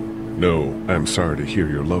 No, I'm sorry to hear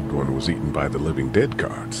your loved one was eaten by the living dead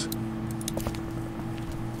cards.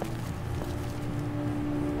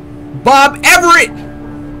 Bob Everett!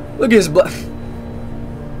 Look at his blood.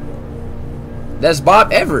 That's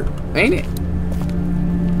Bob Everett, ain't it?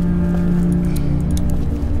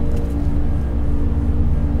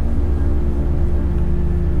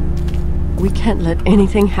 We can't let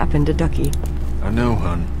anything happen to Ducky. I know,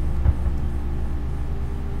 hon.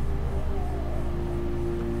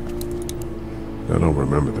 I don't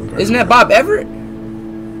remember them very Isn't that well. Bob Everett?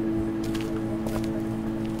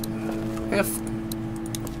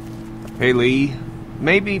 Hey, Lee.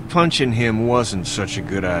 Maybe punching him wasn't such a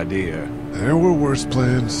good idea. There were worse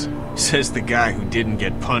plans. Says the guy who didn't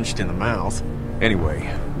get punched in the mouth.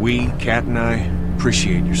 Anyway, we, Kat and I,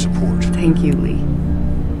 appreciate your support. Thank you,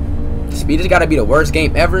 Lee. Speed has got to be the worst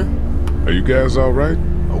game ever. Are you guys all right?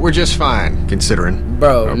 We're just fine, considering.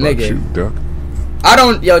 Bro, How about nigga. you, Duck? I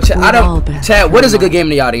don't, yo, I don't, Chad, what is a good game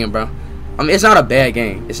to y'all in, bro? I mean, it's not a bad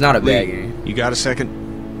game. It's not a bad game. You got a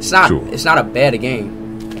second? It's not, Sure. it's not a bad game.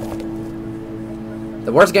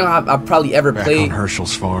 The worst game I've probably ever Back played on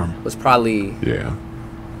Herschel's farm. was probably, Yeah.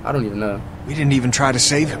 I don't even know. We didn't even try to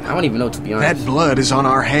save him. I don't even know, to be honest. That blood is on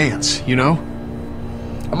our hands, you know?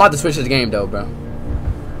 I'm about to switch this game, though, bro.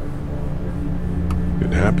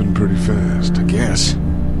 It happened pretty fast. I guess.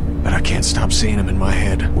 But I can't stop seeing him in my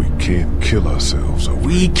head. We can't kill ourselves over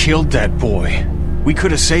We it. killed that boy. We could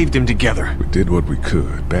have saved him together. We did what we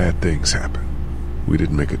could. Bad things happen. We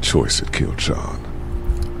didn't make a choice that killed Sean.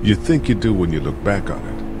 You think you do when you look back on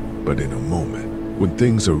it. But in a moment, when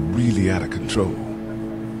things are really out of control,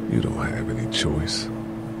 you don't have any choice.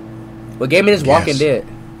 What game is Walking Dead?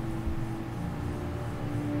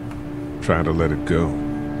 Try to let it go.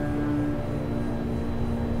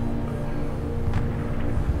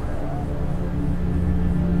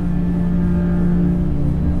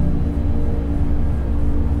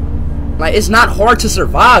 Like, it's not hard to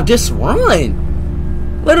survive. Just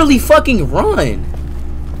run. Literally fucking run.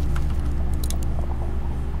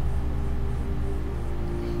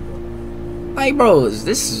 Like, bro,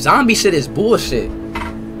 this zombie shit is bullshit.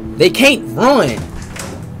 They can't run.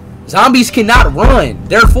 Zombies cannot run.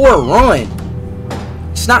 Therefore, run.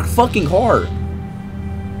 It's not fucking hard.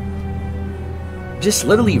 Just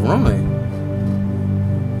literally run.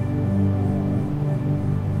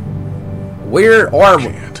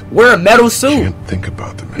 Wear a metal suit. Can't think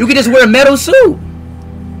about them. You can just wear a metal suit.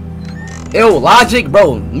 Logic,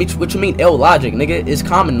 bro. What you mean logic, nigga? It's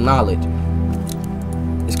common knowledge.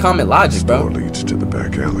 It's common logic, bro. This door leads to the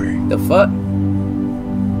back alley. The fuck?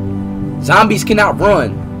 Zombies cannot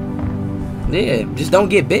run. Yeah, just don't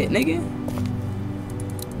get bit, nigga.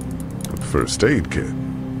 First aid kit.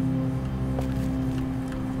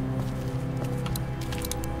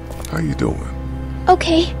 How you doing?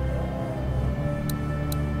 Okay.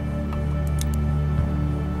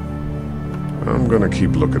 I'm gonna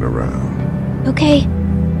keep looking around. Okay.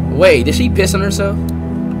 Wait, did she piss on herself?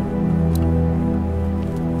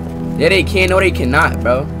 Yeah, they can. No, they cannot,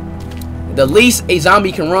 bro. The least a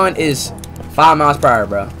zombie can run is 5 miles per hour,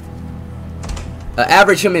 bro. An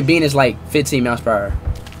average human being is like 15 miles per hour.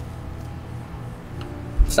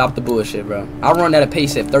 Stop the bullshit, bro. I run at a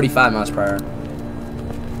pace of 35 miles per hour.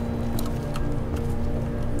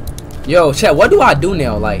 Yo, chat, what do I do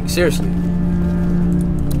now? Like, seriously.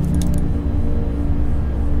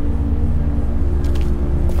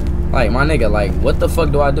 Like, my nigga, like, what the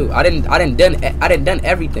fuck do I do? I didn't done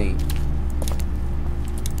everything.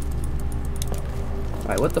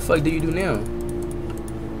 Like, what the fuck do you do now?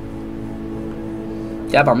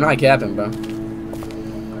 Cap, I'm not capping, bro.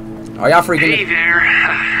 Are y'all freaking? Hey there,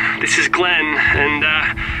 this is Glenn, and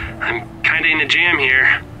I'm kinda in a jam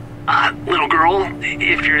here. Little girl,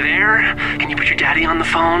 if you're there, can you put your daddy on the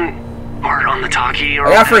phone or on the talkie or?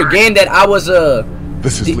 Are y'all forgetting that I was a?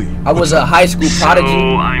 This is Lee. I was a high school prodigy.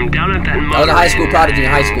 So I'm down at that motor. I was a high school prodigy in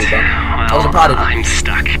high school, bro. I was a prodigy. I'm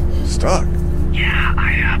stuck. Stuck? Yeah,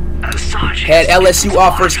 I saw had LSU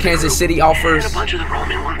offers, Kansas City offers.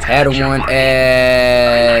 Had one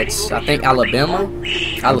at I think Alabama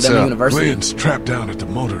University. Glenn's trapped down at the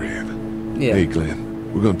motor inn. Yeah. Hey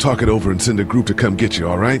Glenn, we're gonna talk it over and send a group to come get you.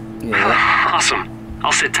 All right? Yeah. Awesome.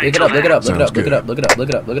 I'll sit tight. Look it up. Look it up. Look it up. Look it up. Look it up. Look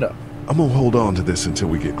it up. Look it up. I'm gonna hold on to this until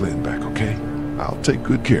we get Glenn back. Okay? I'll take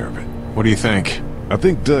good care of it. What do you think? I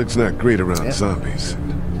think Doug's not great around zombies.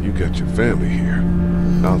 You got your family here.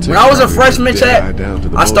 When I was a freshman, chat,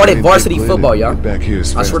 I started varsity football, y'all.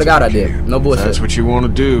 I swear to God, I did. No bullshit. That's what you want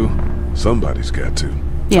to do. Somebody's got to.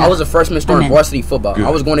 Yeah. I was a freshman starting varsity football. Good. I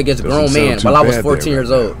was going against a grown man while I was 14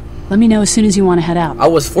 years old. Let me know as soon as you want to head out. I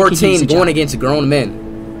was 14 going against grown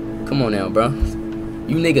men. Come on now, bro.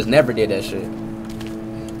 You niggas never did that shit.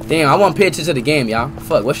 Damn, I wasn't paying attention to the game, y'all.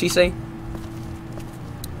 Fuck, what'd she say?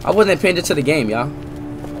 I wasn't paying attention to the game, y'all.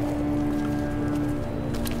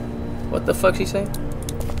 What the fuck she say?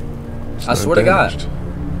 I swear to God.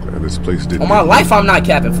 Glad this place didn't. On my life, I'm not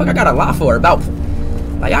capping. Fuck, I got a lot for her. About,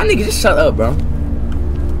 like, y'all niggas just shut up, bro.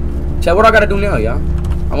 Chat, what I gotta do now, y'all?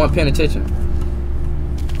 I want paying attention.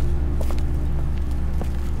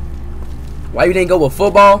 Why you didn't go with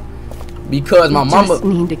football? Because my mama. We just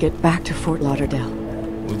need to get back to Fort Lauderdale.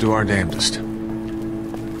 We'll do our damnedest.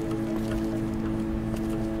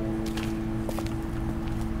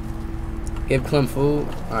 Give Clem food.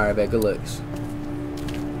 All right, bet. Good looks.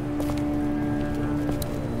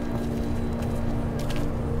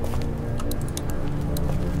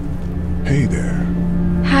 Hey there.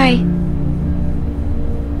 Hi.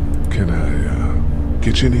 Can I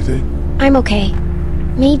get you anything? I'm okay.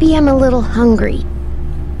 Maybe I'm a little hungry.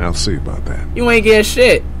 I'll see about that. You ain't getting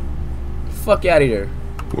shit. Fuck you out of here.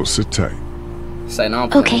 Well, sit tight. Say no.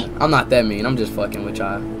 Okay. I'm not that mean. I'm just fucking with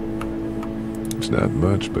y'all. It's not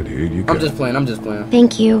much, but here you go. I'm just playing. I'm just playing.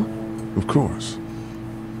 Thank you. Of course.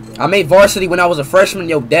 I made varsity when I was a freshman.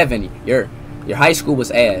 Yo, Devin, your high school was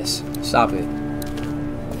ass. Stop it.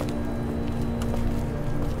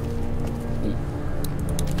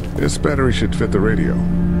 This battery should fit the radio.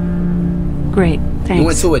 Great, thanks. You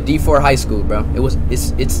went to a D4 high school, bro.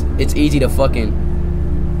 It's easy to fucking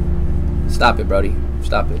stop it, Brody.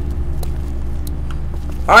 Stop it.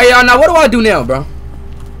 All right, y'all. Now what do I do now, bro?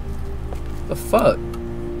 The fuck?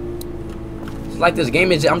 It's like this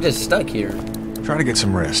game is. I'm just stuck here. Try to get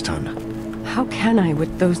some rest, hon. How can I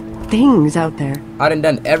with those things out there? I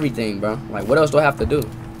done everything, bro. Like, what else do I have to do?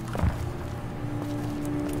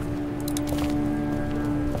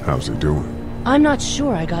 How's he doing? I'm not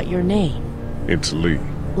sure I got your name. It's Lee.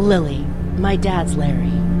 Lily. My dad's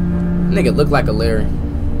Larry. Nigga look like a Larry.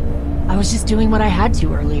 I was just doing what I had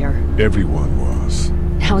to earlier. Everyone was.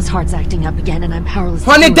 Now his heart's acting up again and I'm powerless.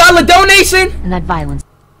 $100 donation? And that violence.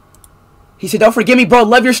 He said, don't forget me, bro.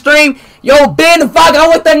 Love your stream. Yo, Ben Vaga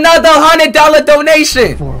with another $100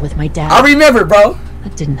 donation. With my dad. I remember, bro.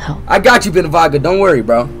 That didn't help. I got you, Ben Vaga. Don't worry,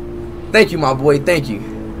 bro. Thank you, my boy. Thank you.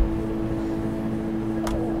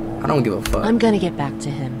 I don't give a fuck. I'm gonna get back to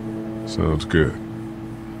him. Sounds good.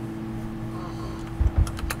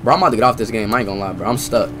 Bro, I'm about to get off this game. I ain't gonna lie, bro. I'm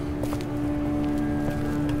stuck.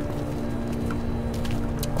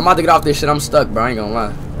 I'm about to get off this shit. I'm stuck, bro. I ain't gonna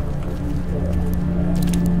lie.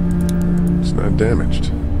 It's not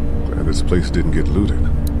damaged. Glad this place didn't get looted.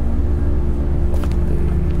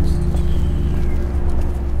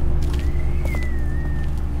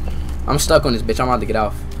 I'm stuck on this bitch. I'm about to get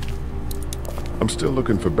off. I'm still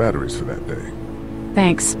looking for batteries for that day.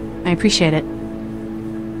 Thanks. I appreciate it.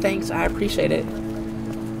 Thanks. I appreciate it.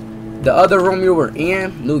 The other room you were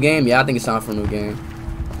in, new game. Yeah, I think it's time for a new game.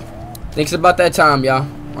 I think it's about that time, y'all.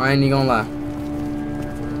 I ain't even gonna lie.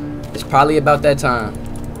 It's probably about that time.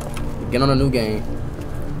 Get on a new game.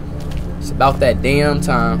 It's about that damn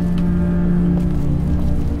time.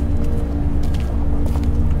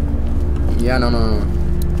 Yeah, no.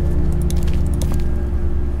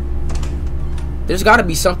 There's gotta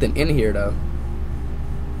be something in here, though.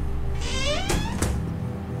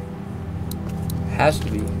 Has to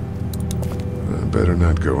be. I better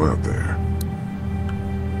not go out there.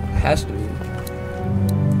 Has to be.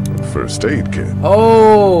 First aid kit.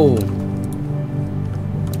 Oh!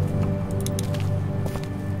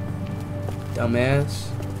 Dumbass.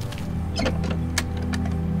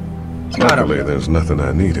 Luckily, there's nothing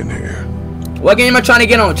I need in here. What game y'all trying to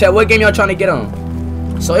get on, chat? What game y'all trying to get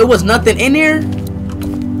on? So it was nothing in here?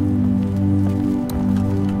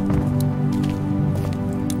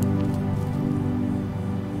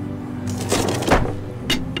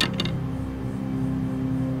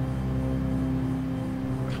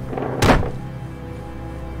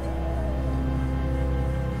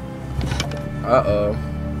 Uh-oh.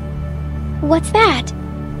 What's that?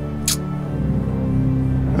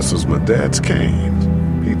 This was my dad's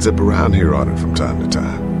cane. He'd zip around here on it from time to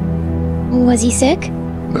time. Was he sick?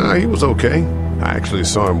 Nah, he was okay. I actually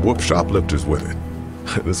saw him whoop shoplifters with it.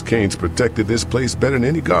 This cane's protected this place better than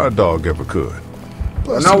any guard dog ever could.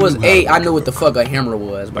 Plus, when I was 8, I knew what the fuck a hammer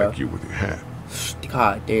was, bro. Like you with your hat.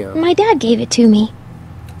 God damn. My dad gave it to me.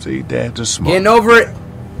 See, Dad's a smart. Getting over it.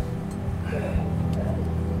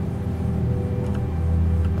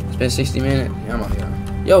 It's been 60 minutes. Yeah, I'm out here.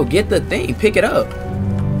 Yo, get the thing. Pick it up.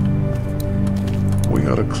 We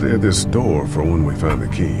ought to clear this door for when we find the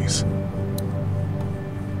keys.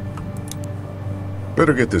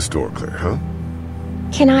 Better get this door clear, huh?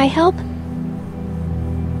 Can I help?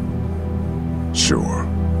 Sure.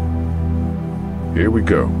 Here we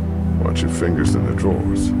go. Watch your fingers in the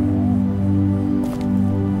drawers.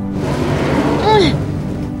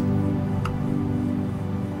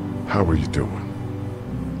 How are you doing?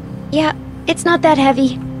 Yeah, it's not that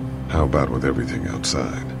heavy. How about with everything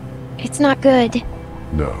outside? It's not good.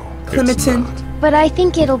 No, Clementon. it's not. But I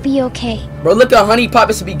think it'll be okay. Bro, look at Honey Pop.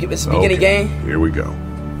 It's the beginning game. Here we go.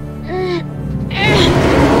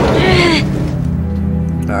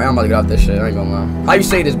 Alright, I'm about to get off this shit. I ain't gonna lie. How you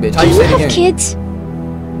say this, bitch? How you say it again? Do you have kids?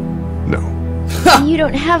 No. You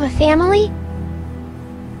don't have a family?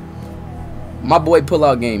 My boy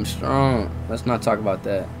pull-out game strong. Let's not talk about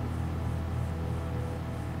that.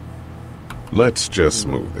 Let's just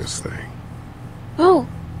move this thing. Oh,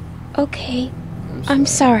 okay. I'm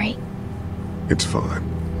sorry. It's fine.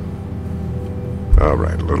 All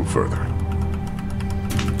right, a little further.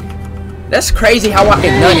 That's crazy how I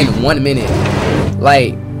get done in 1 minute.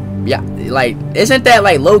 Like, yeah, like, isn't that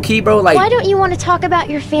like low key, bro? Like, why don't you want to talk about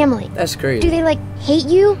your family? That's crazy. Do they like hate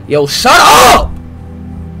you? Yo, shut up!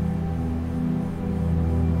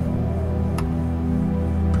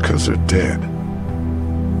 Because they're dead.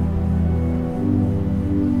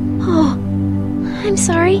 Oh, I'm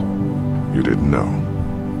sorry. You didn't know.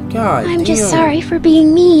 God I'm damn. just sorry for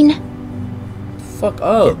being mean. Fuck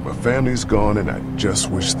up. Look, my family's gone and I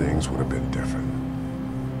just wish things would have been different.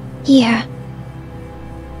 Yeah.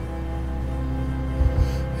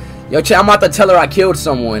 Yo, chat, I'm about to tell her I killed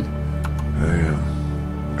someone.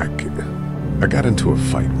 I got into a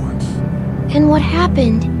fight once. And what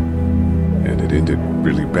happened? And it ended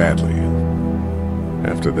really badly.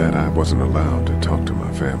 After that, I wasn't allowed to talk to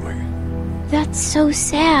my family. That's so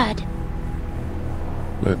sad.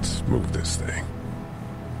 Let's move this thing.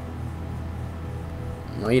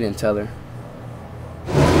 No, you didn't tell her.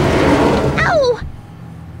 Ow!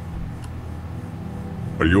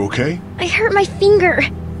 Are you okay? I hurt my finger.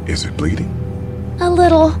 Is it bleeding? A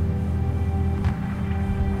little.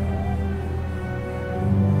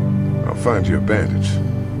 find you a bandage.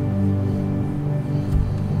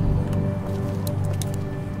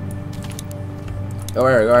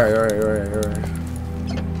 Alright.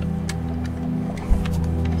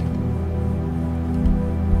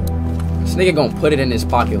 This nigga gonna put it in his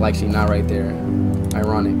pocket like she not right there.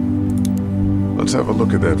 Ironic. Let's have a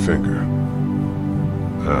look at that finger.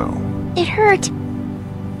 Ow. It hurt.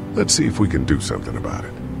 Let's see if we can do something about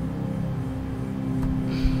it.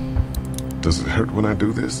 Does it hurt when I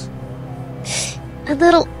do this? A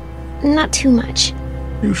little. Not too much.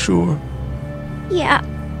 You sure? Yeah.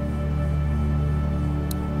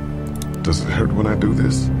 Does it hurt when I do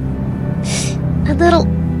this? A little.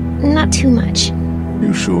 Not too much.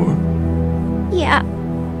 You sure? Yeah.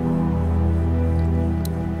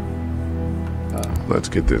 Let's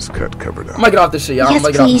get this cut covered up. I'm gonna get off this shit, y'all. Yes,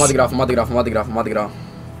 I'm gonna get off.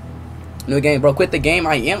 New game, bro. Quit the game.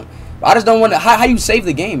 I just don't want to. How you save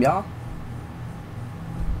the game, y'all?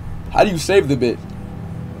 How do you save the bit?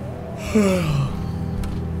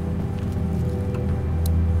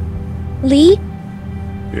 Lee?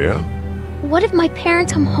 Yeah? What if my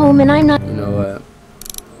parents come home and I'm not... You know what?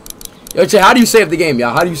 Yo, Che, how do you save the game,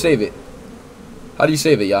 y'all? How do you save it? How do you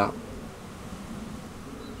save it, y'all?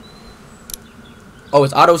 Oh,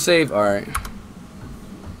 it's auto-save? Alright.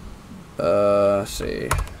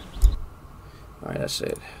 Save. Alright, that's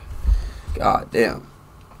it. God damn.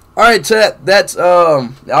 Alright, chat. That's,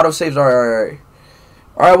 the auto-saves are alright.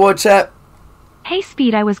 Alright, well, chat. Hey,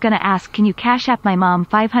 Speed, I was gonna ask, can you cash app my mom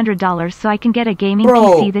 $500 so I can get a gaming Bro,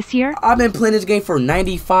 PC this year? I've been playing this game for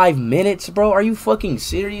 95 minutes, bro. Are you fucking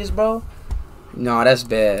serious, bro? No, that's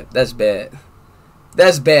bad. That's bad.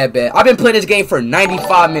 That's bad. I've been playing this game for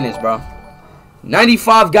 95 minutes, bro.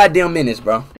 95 goddamn minutes, bro.